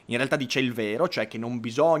meme in realtà dice il vero, cioè che non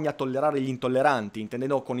bisogna tollerare gli intolleranti,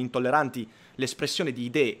 intendendo con intolleranti l'espressione di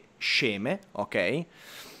idee sceme, ok?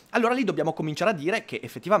 Allora lì dobbiamo cominciare a dire che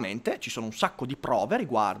effettivamente ci sono un sacco di prove a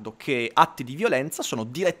riguardo che atti di violenza sono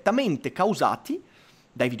direttamente causati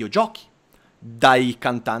dai videogiochi, dai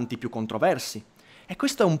cantanti più controversi. E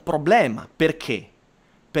questo è un problema, perché?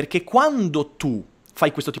 Perché quando tu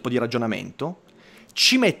fai questo tipo di ragionamento,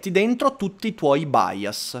 ci metti dentro tutti i tuoi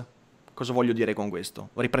bias. Cosa voglio dire con questo?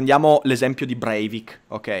 Riprendiamo l'esempio di Breivik,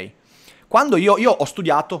 ok? Quando io ho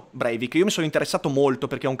studiato Breivik, io mi sono interessato molto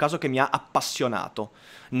perché è un caso che mi ha appassionato,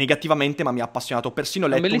 negativamente ma mi ha appassionato, persino ho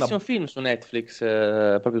È un letto bellissimo film su Netflix,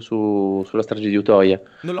 proprio sulla strage di Utoya.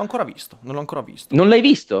 Non l'ho ancora visto, non l'ho ancora visto. Non l'hai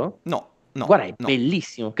visto? No. No, Guarda, è no.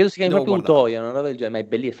 bellissimo. Credo si chiami Devo proprio guardarlo. Utoya, una roba del genere, ma è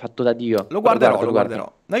bellissimo, è fatto da Dio. Lo guarderò, lo Guarda.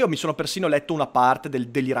 guarderò. No, io mi sono persino letto una parte del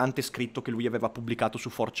delirante scritto che lui aveva pubblicato su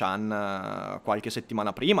 4chan qualche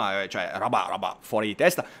settimana prima, cioè roba fuori di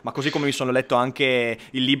testa, ma così come mi sono letto anche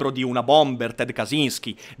il libro di una bomber, Ted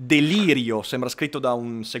Kaczynski, Delirio, sembra scritto da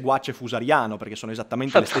un seguace fusariano, perché sono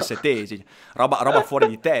esattamente le stesse tesi, roba fuori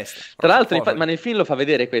di testa. Tra l'altro, ma nel film lo fa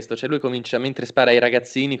vedere questo, cioè lui comincia, mentre spara ai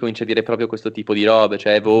ragazzini, comincia a dire proprio questo tipo di robe,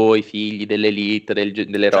 cioè voi, figli dell'elite,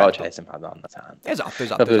 dell'eroe, Certo. cioè, Madonna santa. Esatto,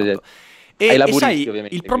 esatto, Proprio esatto. ai E laburisti, sai,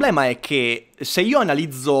 ovviamente, il quindi. problema è che se io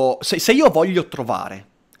analizzo, se io voglio trovare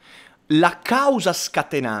la causa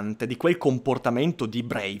scatenante di quel comportamento di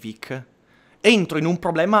Breivik, entro in un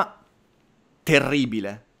problema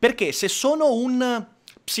terribile. Perché se sono un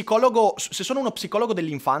psicologo, se sono uno psicologo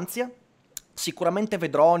dell'infanzia, sicuramente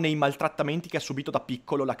vedrò nei maltrattamenti che ha subito da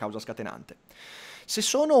piccolo la causa scatenante. Se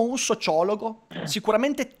sono un sociologo,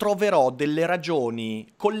 sicuramente troverò delle ragioni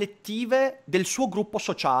collettive del suo gruppo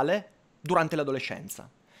sociale durante l'adolescenza.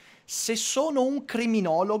 Se sono un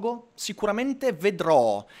criminologo, sicuramente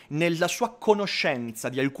vedrò nella sua conoscenza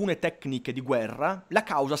di alcune tecniche di guerra la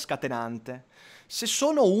causa scatenante. Se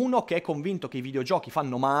sono uno che è convinto che i videogiochi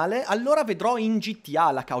fanno male, allora vedrò in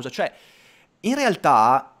GTA la causa. Cioè, in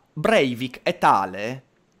realtà, Breivik è tale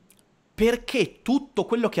perché tutto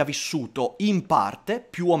quello che ha vissuto, in parte,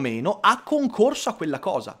 più o meno, ha concorso a quella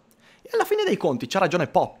cosa. E alla fine dei conti, c'ha ragione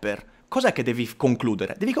Popper. Cos'è che devi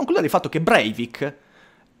concludere? Devi concludere il fatto che Breivik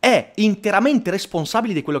è interamente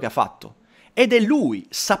responsabile di quello che ha fatto. Ed è lui,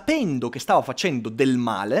 sapendo che stava facendo del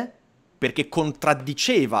male, perché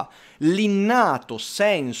contraddiceva l'innato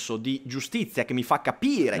senso di giustizia che mi fa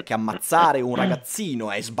capire che ammazzare un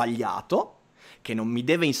ragazzino è sbagliato, che non mi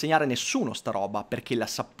deve insegnare nessuno sta roba, perché la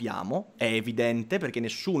sappiamo, è evidente, perché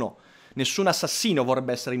nessun assassino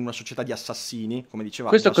vorrebbe essere in una società di assassini, come diceva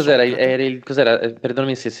Questo già cos'era? Socrate. Cos'era?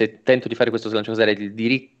 Perdonami se tento di fare questo slancio, cos'era? Il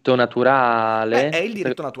diritto naturale? È il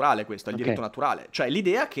diritto naturale questo, è il diritto Ok. naturale. Cioè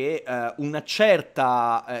l'idea che una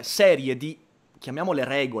certa serie di, chiamiamole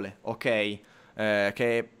regole, ok?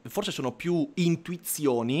 Che forse sono più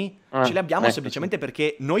intuizioni, ce le Ah, abbiamo ecco, sì. semplicemente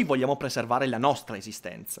perché noi vogliamo preservare la nostra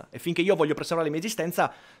esistenza. E finché io voglio preservare la mia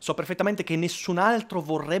esistenza, so perfettamente che nessun altro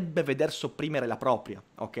vorrebbe veder sopprimere la propria,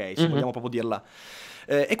 ok? Se Mhm. vogliamo proprio dirla.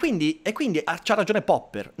 E quindi c'ha ragione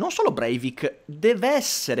Popper. Non solo Breivik deve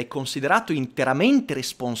essere considerato interamente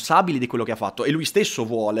responsabile di quello che ha fatto. E lui stesso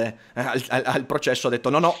vuole. Al processo ha detto: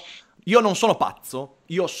 no, no, io non sono pazzo.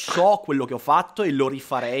 Io so quello che ho fatto e lo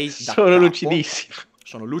rifarei da Sono capo. lucidissimo.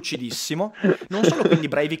 Sono lucidissimo. Non solo quindi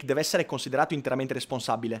Breivik deve essere considerato interamente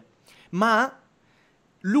responsabile, ma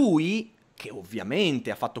lui, che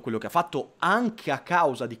ovviamente ha fatto quello che ha fatto anche a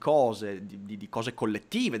causa di cose, di cose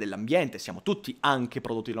collettive, dell'ambiente, siamo tutti anche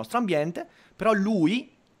prodotti del nostro ambiente, però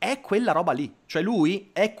lui è quella roba lì, cioè lui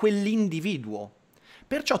è quell'individuo.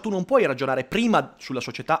 Perciò tu non puoi ragionare prima sulla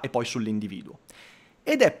società e poi sull'individuo.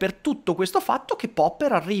 Ed è per tutto questo fatto che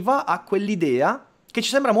Popper arriva a quell'idea che ci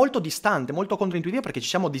sembra molto distante, molto controintuitiva perché ci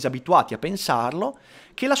siamo disabituati a pensarlo,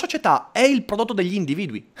 che la società è il prodotto degli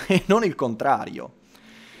individui e non il contrario.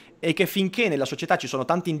 E che finché nella società ci sono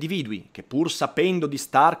tanti individui che pur sapendo di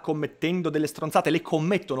star commettendo delle stronzate le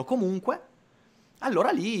commettono comunque,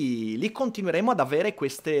 allora lì continueremo ad avere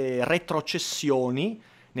queste retrocessioni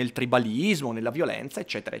nel tribalismo, nella violenza,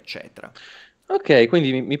 eccetera, eccetera. Ok,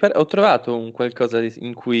 quindi ho trovato un qualcosa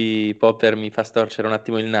in cui Popper mi fa storcere un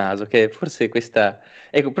attimo il naso, che forse questa,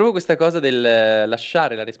 ecco, proprio questa cosa del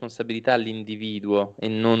lasciare la responsabilità all'individuo e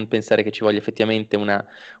non pensare che ci voglia effettivamente una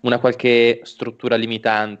qualche struttura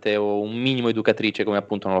limitante o un minimo educatrice, come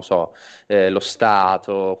appunto, non lo so, lo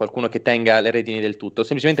Stato, qualcuno che tenga le redini del tutto,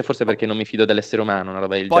 semplicemente forse perché non mi fido dell'essere umano, una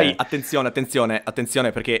roba del Poi genere.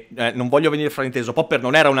 attenzione perché non voglio venire frainteso, Popper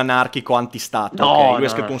non era un anarchico antistato, ok? No, Lui ha no,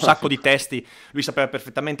 scritto no, un no. sacco di testi, lui sapeva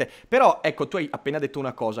perfettamente, però ecco, tu hai appena detto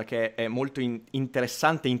una cosa che è molto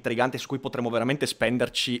interessante e intrigante, su cui potremmo veramente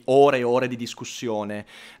spenderci ore e ore di discussione.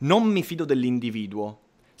 Non mi fido dell'individuo.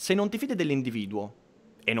 Se non ti fidi dell'individuo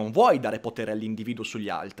e non vuoi dare potere all'individuo sugli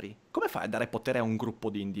altri, come fai a dare potere a un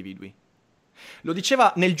gruppo di individui? Lo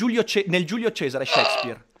diceva nel Giulio Cesare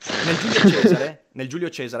Shakespeare. Nel Giulio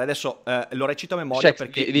Cesare, adesso lo recito a memoria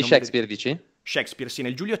Shakespeare, perché di non mi... Shakespeare dici? Shakespeare, sì,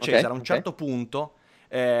 nel Giulio Ok, Cesare a un ok. certo punto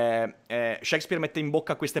Shakespeare mette in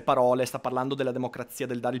bocca queste parole, sta parlando della democrazia,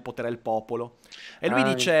 del dare il potere al popolo. E lui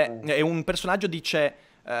Ah, dice, e un personaggio dice,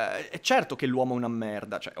 è certo che l'uomo è una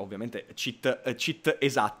merda, cioè ovviamente cheat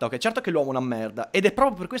esatta, ok? Certo che l'uomo è una merda, ed è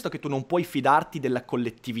proprio per questo che tu non puoi fidarti della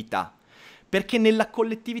collettività. Perché nella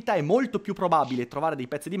collettività è molto più probabile trovare dei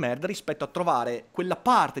pezzi di merda rispetto a trovare quella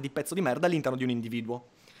parte di pezzo di merda all'interno di un individuo.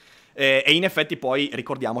 E in effetti poi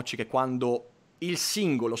ricordiamoci che quando il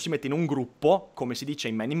singolo si mette in un gruppo, come si dice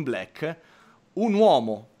in Men in Black, un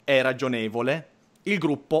uomo è ragionevole, il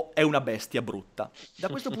gruppo è una bestia brutta. Da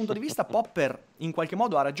questo punto di vista Popper in qualche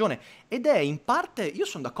modo ha ragione, ed è in parte, io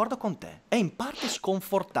sono d'accordo con te, è in parte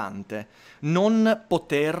sconfortante non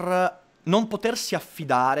potersi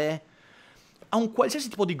affidare a un qualsiasi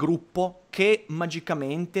tipo di gruppo che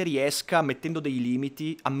magicamente riesca, mettendo dei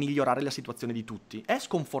limiti, a migliorare la situazione di tutti. È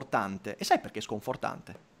sconfortante. E sai perché è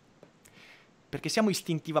sconfortante? Perché siamo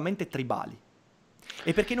istintivamente tribali.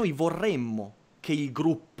 E perché noi vorremmo che il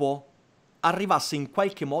gruppo arrivasse in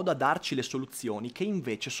qualche modo a darci le soluzioni che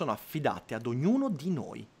invece sono affidate ad ognuno di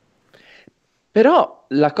noi. Però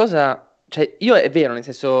la cosa, cioè io è vero, nel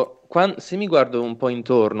senso, se mi guardo un po'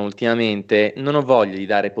 intorno ultimamente, non ho voglia di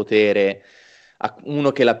dare potere a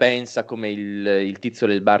uno che la pensa come il tizio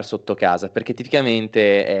del bar sotto casa, perché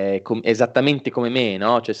tipicamente è esattamente come me,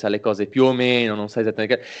 no? Cioè sa le cose più o meno, non sa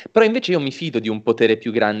esattamente. Però invece io mi fido di un potere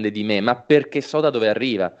più grande di me, ma perché so da dove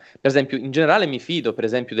arriva. Per esempio, in generale mi fido, per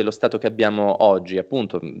esempio, dello Stato che abbiamo oggi,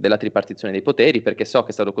 appunto, della tripartizione dei poteri, perché so che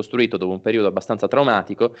è stato costruito dopo un periodo abbastanza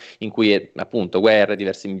traumatico, in cui è, appunto, guerre,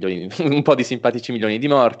 diversi milioni, un po' di simpatici milioni di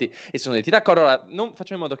morti, e si sono detti, d'accordo, allora non,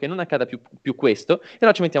 facciamo in modo che non accada più questo, e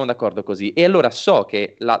allora ci mettiamo d'accordo così. E allora so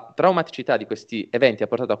che la traumaticità di questi eventi ha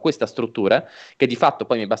portato a questa struttura, che di fatto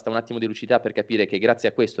poi mi basta un attimo di lucidità per capire che grazie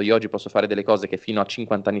a questo io oggi posso fare delle cose che fino a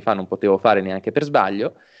 50 anni fa non potevo fare neanche per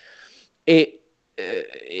sbaglio, e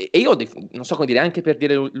io non so come dire, anche per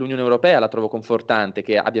dire l'Unione Europea la trovo confortante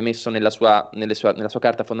che abbia messo nella sua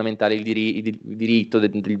carta fondamentale il diritto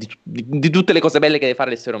di tutte le cose belle che deve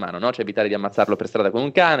fare l'essere umano, no? Cioè evitare di ammazzarlo per strada con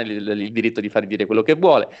un cane, il diritto di far dire quello che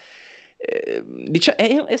vuole. È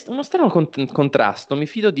uno strano contrasto, mi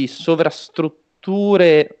fido di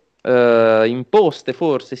sovrastrutture imposte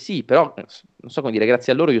forse, sì, però non so come dire,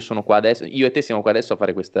 grazie a loro io sono qua adesso, io e te siamo qua adesso a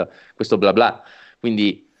fare questo bla bla,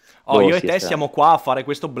 quindi Oh, io e sì, è te strano. siamo qua a fare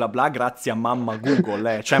questo bla bla grazie a mamma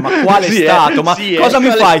Google, Cioè, ma quale Sì, stato? Ma sì, cosa mi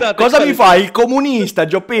quale fai? stato, Cosa mi quale fai? stato? Il comunista,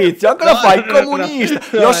 Gio Pizio? Cosa fai? Il comunista?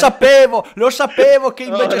 No, Lo sapevo che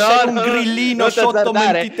invece sei un no, grillino non sotto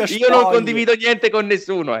t'azzardare. mentite Io non spoglie. condivido niente con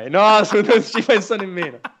nessuno, eh. No, non ci penso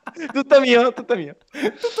nemmeno. Tutto mio, tutto mio.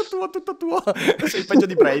 Tutto tuo. Sei peggio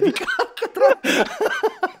di Breivik.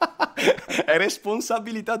 È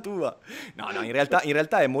responsabilità tua. No, in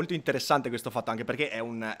realtà è molto interessante questo fatto, anche perché è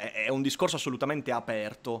un discorso assolutamente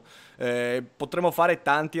aperto. Potremmo fare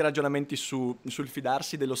tanti ragionamenti sul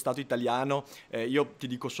fidarsi dello Stato italiano. Io ti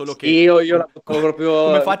dico solo che... Io la potevo come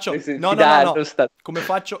proprio faccio? No. fidare dello Stato. Come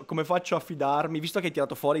faccio a fidarmi, visto che hai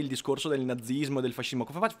tirato fuori il discorso del nazismo e del fascismo,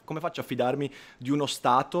 come faccio a fidarmi di uno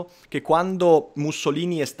Stato che quando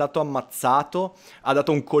Mussolini è stato ammazzato ha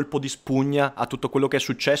dato un colpo di spugna a tutto quello che è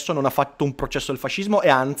successo, non ha fatto un processo al fascismo e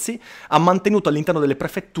anzi ha mantenuto all'interno delle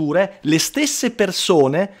prefetture le stesse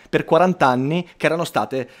persone per 40 anni che erano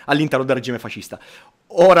state all'interno del regime fascista.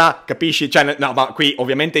 Ora, capisci? Cioè, no, ma qui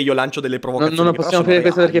ovviamente io lancio delle provocazioni. Non che però possiamo sono finire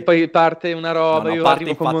questo reali. perché poi parte una roba, No, io parte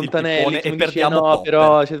arrivo con infatti il Montanelli, pippone tu e mi dici perdiamo no, Popper.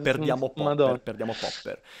 però c'è Perdiamo Madonna. Popper, perdiamo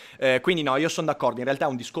Popper. Quindi no, io sono d'accordo, in realtà è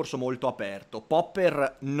un discorso molto aperto.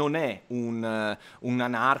 Popper non è un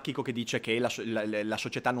anarchico che dice che la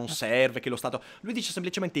società non serve, che lo Stato... Lui dice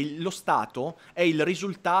semplicemente lo Stato è il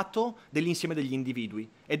risultato dell'insieme degli individui.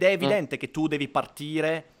 Ed è evidente che tu devi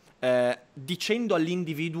partire dicendo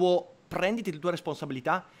all'individuo prenditi le tue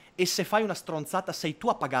responsabilità e se fai una stronzata sei tu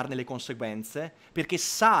a pagarne le conseguenze perché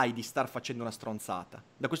sai di star facendo una stronzata.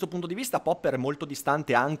 Da questo punto di vista Popper è molto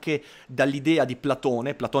distante anche dall'idea di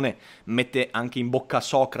Platone. Platone mette anche in bocca a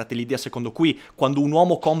Socrate l'idea secondo cui quando un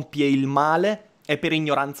uomo compie il male è per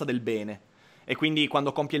ignoranza del bene. E quindi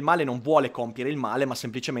quando compie il male non vuole compiere il male, ma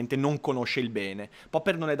semplicemente non conosce il bene.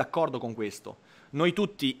 Popper non è d'accordo con questo. Noi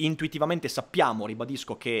tutti intuitivamente sappiamo,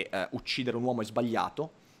 ribadisco, che uccidere un uomo è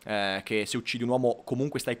sbagliato, che se uccidi un uomo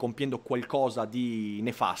comunque stai compiendo qualcosa di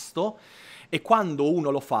nefasto, e quando uno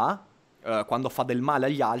lo fa, quando fa del male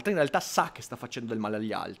agli altri, in realtà sa che sta facendo del male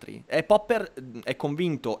agli altri. E Popper è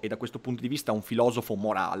convinto, e da questo punto di vista è un filosofo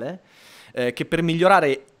morale, che per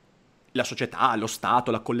migliorare la società, lo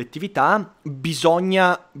Stato, la collettività,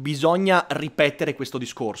 bisogna ripetere questo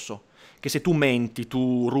discorso. Che se tu menti,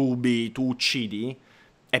 tu rubi, tu uccidi,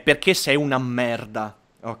 è perché sei una merda,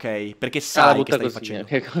 ok? Perché sai che stai facendo.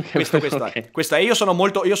 Questo è. Io sono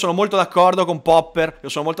molto d'accordo con Popper.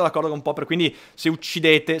 Quindi se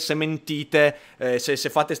uccidete, se mentite, se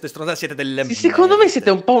fate queste stronzate, siete delle merde. Secondo me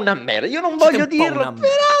siete un po' una merda. Io non voglio dirlo, però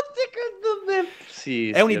secondo me...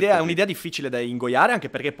 È un'idea difficile da ingoiare, anche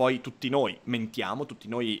perché poi tutti noi mentiamo, tutti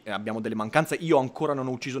noi abbiamo delle mancanze. Io ancora non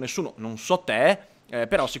ho ucciso nessuno, non so te,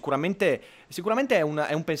 Però sicuramente è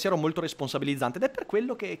un pensiero molto responsabilizzante ed è per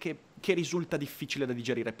quello che risulta difficile da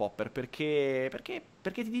digerire Popper, perché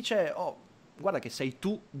ti dice, oh, guarda che sei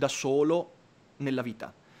tu da solo nella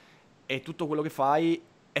vita e tutto quello che fai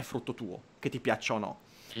è frutto tuo, che ti piaccia o no.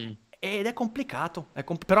 Ed è complicato,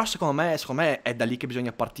 però secondo me è da lì che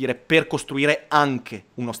bisogna partire per costruire anche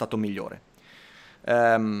uno stato migliore.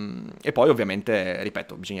 E poi ovviamente,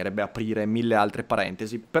 ripeto, bisognerebbe aprire 1000 altre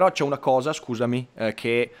parentesi, però c'è una cosa, scusami,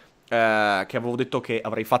 che avevo detto che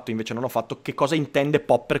avrei fatto, invece non ho fatto. Che cosa intende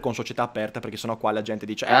Popper con società aperta? Perché sennò qua la gente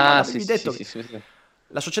dice, no, ma avevi detto che... sì.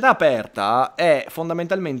 La società aperta è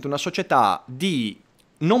fondamentalmente una società di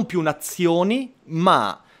non più nazioni,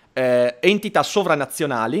 ma entità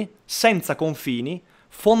sovranazionali, senza confini,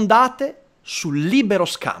 fondate sul libero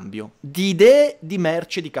scambio di idee, di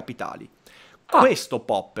merci e di capitali. Questo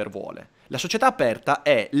Popper vuole. La società aperta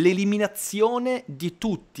è l'eliminazione di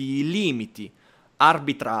tutti i limiti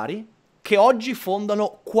arbitrari che oggi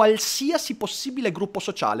fondano qualsiasi possibile gruppo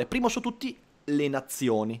sociale, primo su tutti le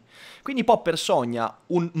nazioni. Quindi Popper sogna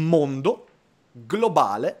un mondo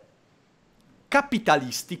globale,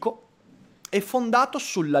 capitalistico e fondato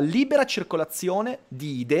sulla libera circolazione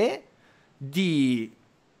di idee, di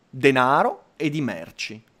denaro e di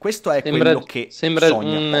merci. Questo è quello che sembra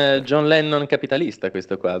sogna un Popper. John Lennon capitalista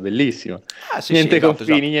questo qua, bellissimo. Sì, Niente esatto,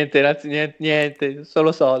 confini, esatto. niente niente,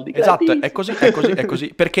 solo soldi, Esatto, è gratissimo. così, è così, è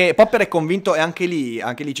così. Perché Popper è convinto, e anche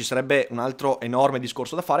lì ci sarebbe un altro enorme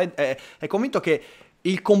discorso da fare, è convinto che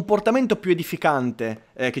il comportamento più edificante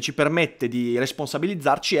che ci permette di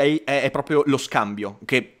responsabilizzarci è proprio lo scambio,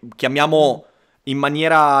 che chiamiamo in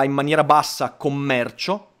maniera bassa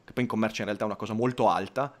commercio, che poi in commercio in realtà è una cosa molto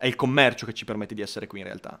alta, è il commercio che ci permette di essere qui in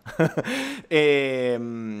realtà. È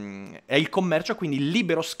il commercio, quindi il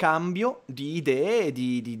libero scambio di idee,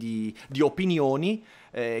 di opinioni,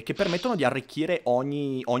 che permettono di arricchire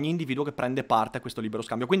ogni individuo che prende parte a questo libero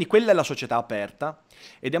scambio. Quindi quella è la società aperta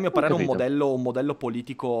ed è a mio parere un modello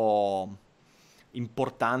politico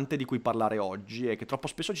importante di cui parlare oggi e che troppo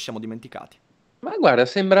spesso ci siamo dimenticati. Ma guarda,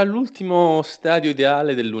 sembra l'ultimo stadio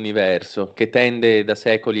ideale dell'universo, che tende da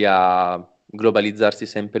secoli a globalizzarsi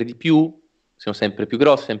sempre di più, siamo sempre più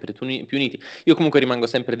grossi, sempre più uniti. Io comunque rimango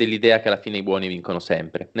sempre dell'idea che alla fine i buoni vincono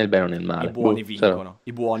sempre, nel bene o nel I male. buoni vincono,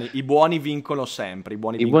 i buoni vincono sempre, i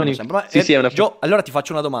buoni I vincono buoni... sempre. Ma, Sì, sì, è una... Gio, allora ti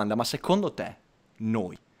faccio una domanda, ma secondo te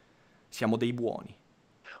noi siamo dei buoni?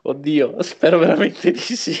 Oddio, spero veramente di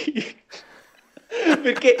sì.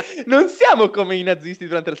 Perché non siamo come i nazisti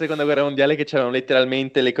durante la seconda guerra mondiale che c'erano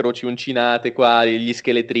letteralmente le croci uncinate qua, gli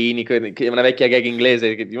scheletrini, che è una vecchia gag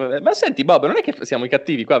inglese. Ma senti Bob, non è che siamo i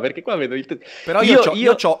cattivi qua, perché qua vedo il... Però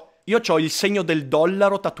io c'ho il segno del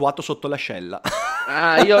dollaro tatuato sotto l'ascella.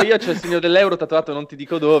 Ah, io c'ho il segno dell'euro tatuato, non ti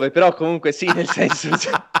dico dove, però comunque sì, nel senso...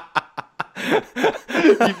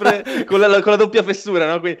 con la doppia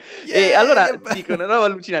fessura, no? E allora ti dico una roba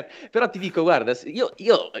allucinante. Però ti dico, guarda,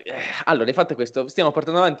 allora, hai fatto questo, stiamo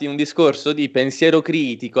portando avanti un discorso di pensiero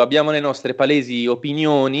critico, abbiamo le nostre palesi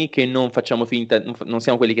opinioni che non facciamo finta, non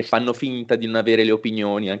siamo quelli che fanno finta di non avere le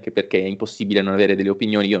opinioni, anche perché è impossibile non avere delle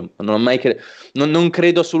opinioni. Io non ho mai non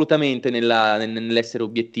credo assolutamente nell'essere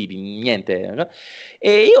obiettivi, niente.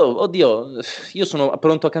 E io sono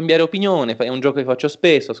pronto a cambiare opinione, è un gioco che faccio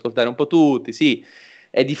spesso, ascoltare un po' tutti, sì,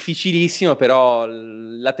 è difficilissimo, però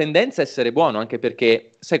la tendenza è essere buono, anche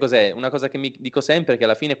perché, sai cos'è? Una cosa che mi dico sempre è che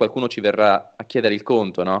alla fine qualcuno ci verrà a chiedere il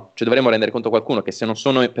conto, no? Cioè dovremmo rendere conto a qualcuno che se non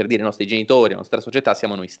sono, per dire, i nostri genitori, la nostra società,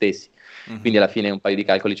 siamo noi stessi. Quindi alla fine un paio di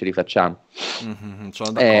calcoli ce li facciamo.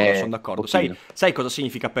 Sono d'accordo, sono Un d'accordo. pochino. Sai cosa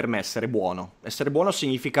significa per me essere buono? Essere buono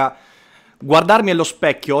significa guardarmi allo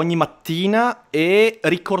specchio ogni mattina e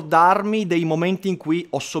ricordarmi dei momenti in cui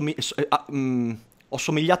ho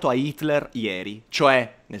somigliato a Hitler ieri.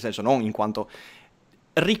 Cioè, nel senso, non in quanto...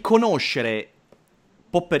 riconoscere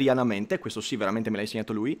popperianamente, questo sì, veramente me l'ha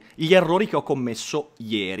insegnato lui, gli errori che ho commesso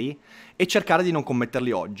ieri e cercare di non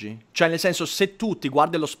commetterli oggi. Cioè, nel senso, se tu ti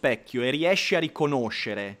guardi allo specchio e riesci a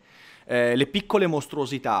riconoscere le piccole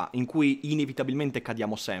mostruosità in cui inevitabilmente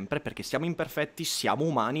cadiamo sempre, perché siamo imperfetti, siamo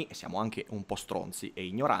umani e siamo anche un po' stronzi e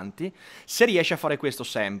ignoranti, se riesci a fare questo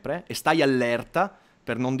sempre e stai allerta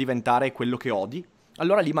per non diventare quello che odi,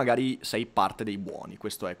 allora lì magari sei parte dei buoni.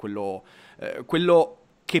 Questo è quello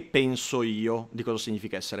che penso io di cosa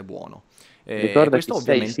significa essere buono. Ricorda chi Questo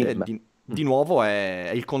sei, ovviamente Simba. di nuovo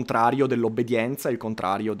è il contrario dell'obbedienza, è il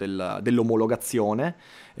contrario dell'omologazione.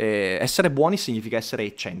 Essere buoni significa essere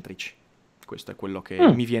eccentrici. Questo è quello che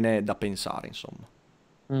Mm, mi viene da pensare, insomma.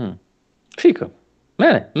 mm. Fico.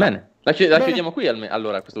 Bene, Beh, bene. La bene. chiudiamo qui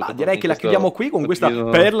allora a questo, Ma direi in che la questo chiudiamo qui con questa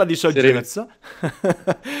condiviso perla di sereno. saggezza.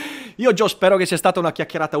 Io, Gio, spero che sia stata una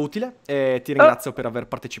chiacchierata utile e ti ringrazio per aver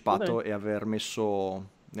partecipato e aver messo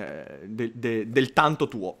del tanto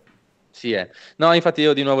tuo. Sì, No, infatti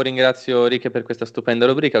io di nuovo ringrazio Rick per questa stupenda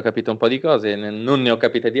rubrica, ho capito un po' di cose, non ne ho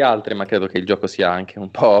capite di altre, ma credo che il gioco sia anche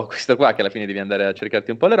un po' questo qua, che alla fine devi andare a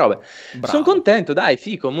cercarti un po' le robe. Sono Bravo. contento, dai,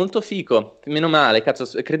 fico, molto fico, meno male,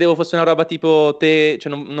 cazzo, credevo fosse una roba tipo te,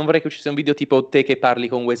 cioè non vorrei che uscisse un video tipo te che parli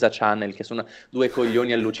con Wesa Channel, che sono due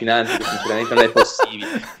coglioni allucinanti, che sinceramente non è possibile.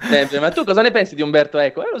 Sempre, ma tu cosa ne pensi di Umberto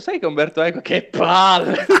Eco? Lo sai che Umberto Eco, che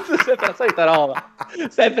palle, sempre la solita roba,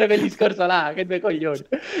 sempre per il discorso là, che due coglioni.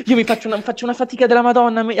 Io mi faccio una fatica della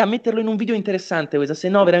Madonna a metterlo in un video interessante, questa, se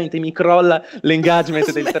no veramente mi crolla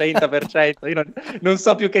l'engagement del 30%, io non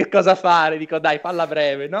so più che cosa fare, dico dai falla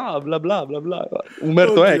breve, no bla bla bla bla,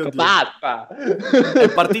 Umberto Eco, basta! È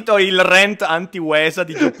partito il rant anti-Wesa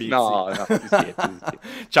di Gio Pizzi. No, ti scherzo.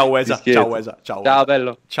 Ciao Wesa, ciao Wesa, ciao. Ciao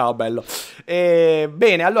bello. Ciao bello.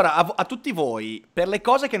 Bene, allora a tutti voi, per le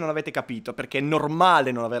cose che non avete capito, perché è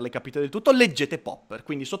normale non averle capite del tutto, leggete Popper,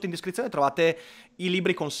 quindi sotto in descrizione trovate i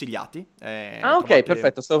libri consigliati. Ok,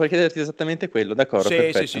 perfetto, stavo per chiederti esattamente quello, d'accordo,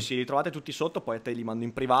 perfetto. Sì, li trovate tutti sotto, poi a te li mando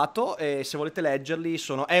in privato e se volete leggerli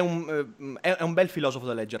è un bel filosofo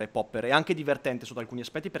da leggere Popper, è anche divertente sotto alcuni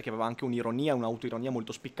aspetti perché aveva anche un'ironia, un'autoironia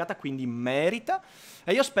molto spiccata, quindi merita,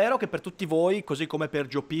 e io spero che per tutti voi, così come per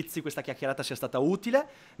Gio Pizzi, questa chiacchierata sia stata utile,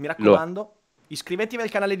 mi raccomando. Iscrivetevi al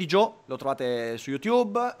canale di Gio, lo trovate su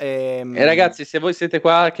YouTube. E ragazzi, se voi siete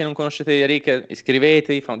qua che non conoscete Rick,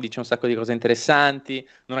 iscrivetevi, dice un sacco di cose interessanti.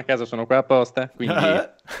 Non a caso sono qua apposta, quindi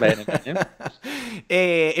bene.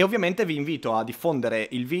 E ovviamente vi invito a diffondere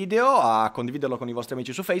il video, a condividerlo con i vostri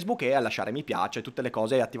amici su Facebook e a lasciare mi piace, tutte le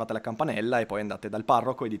cose, e attivate la campanella e poi andate dal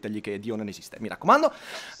parroco e ditegli che Dio non esiste. Mi raccomando.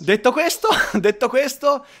 Detto questo,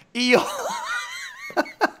 io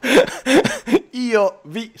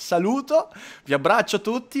vi saluto, vi abbraccio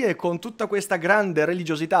tutti e con tutta questa grande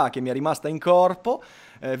religiosità che mi è rimasta in corpo,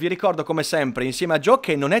 vi ricordo come sempre insieme a Gio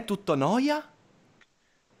che non è tutto noia.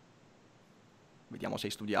 Vediamo se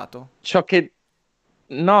hai studiato. Ciò che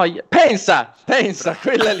noia. Pensa,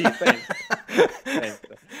 quella lì, pensa.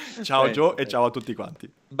 Ciao Gio e ciao a tutti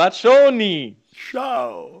quanti. Bacioni!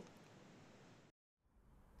 Ciao!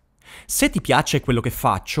 Se ti piace quello che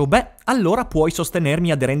faccio, allora puoi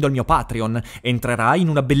sostenermi aderendo al mio Patreon. Entrerai in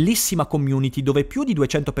una bellissima community dove più di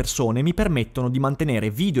 200 persone mi permettono di mantenere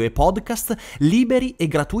video e podcast liberi e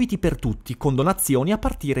gratuiti per tutti, con donazioni a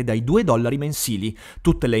partire dai $2 mensili.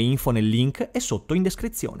 Tutte le info nel link e sotto in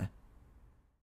descrizione.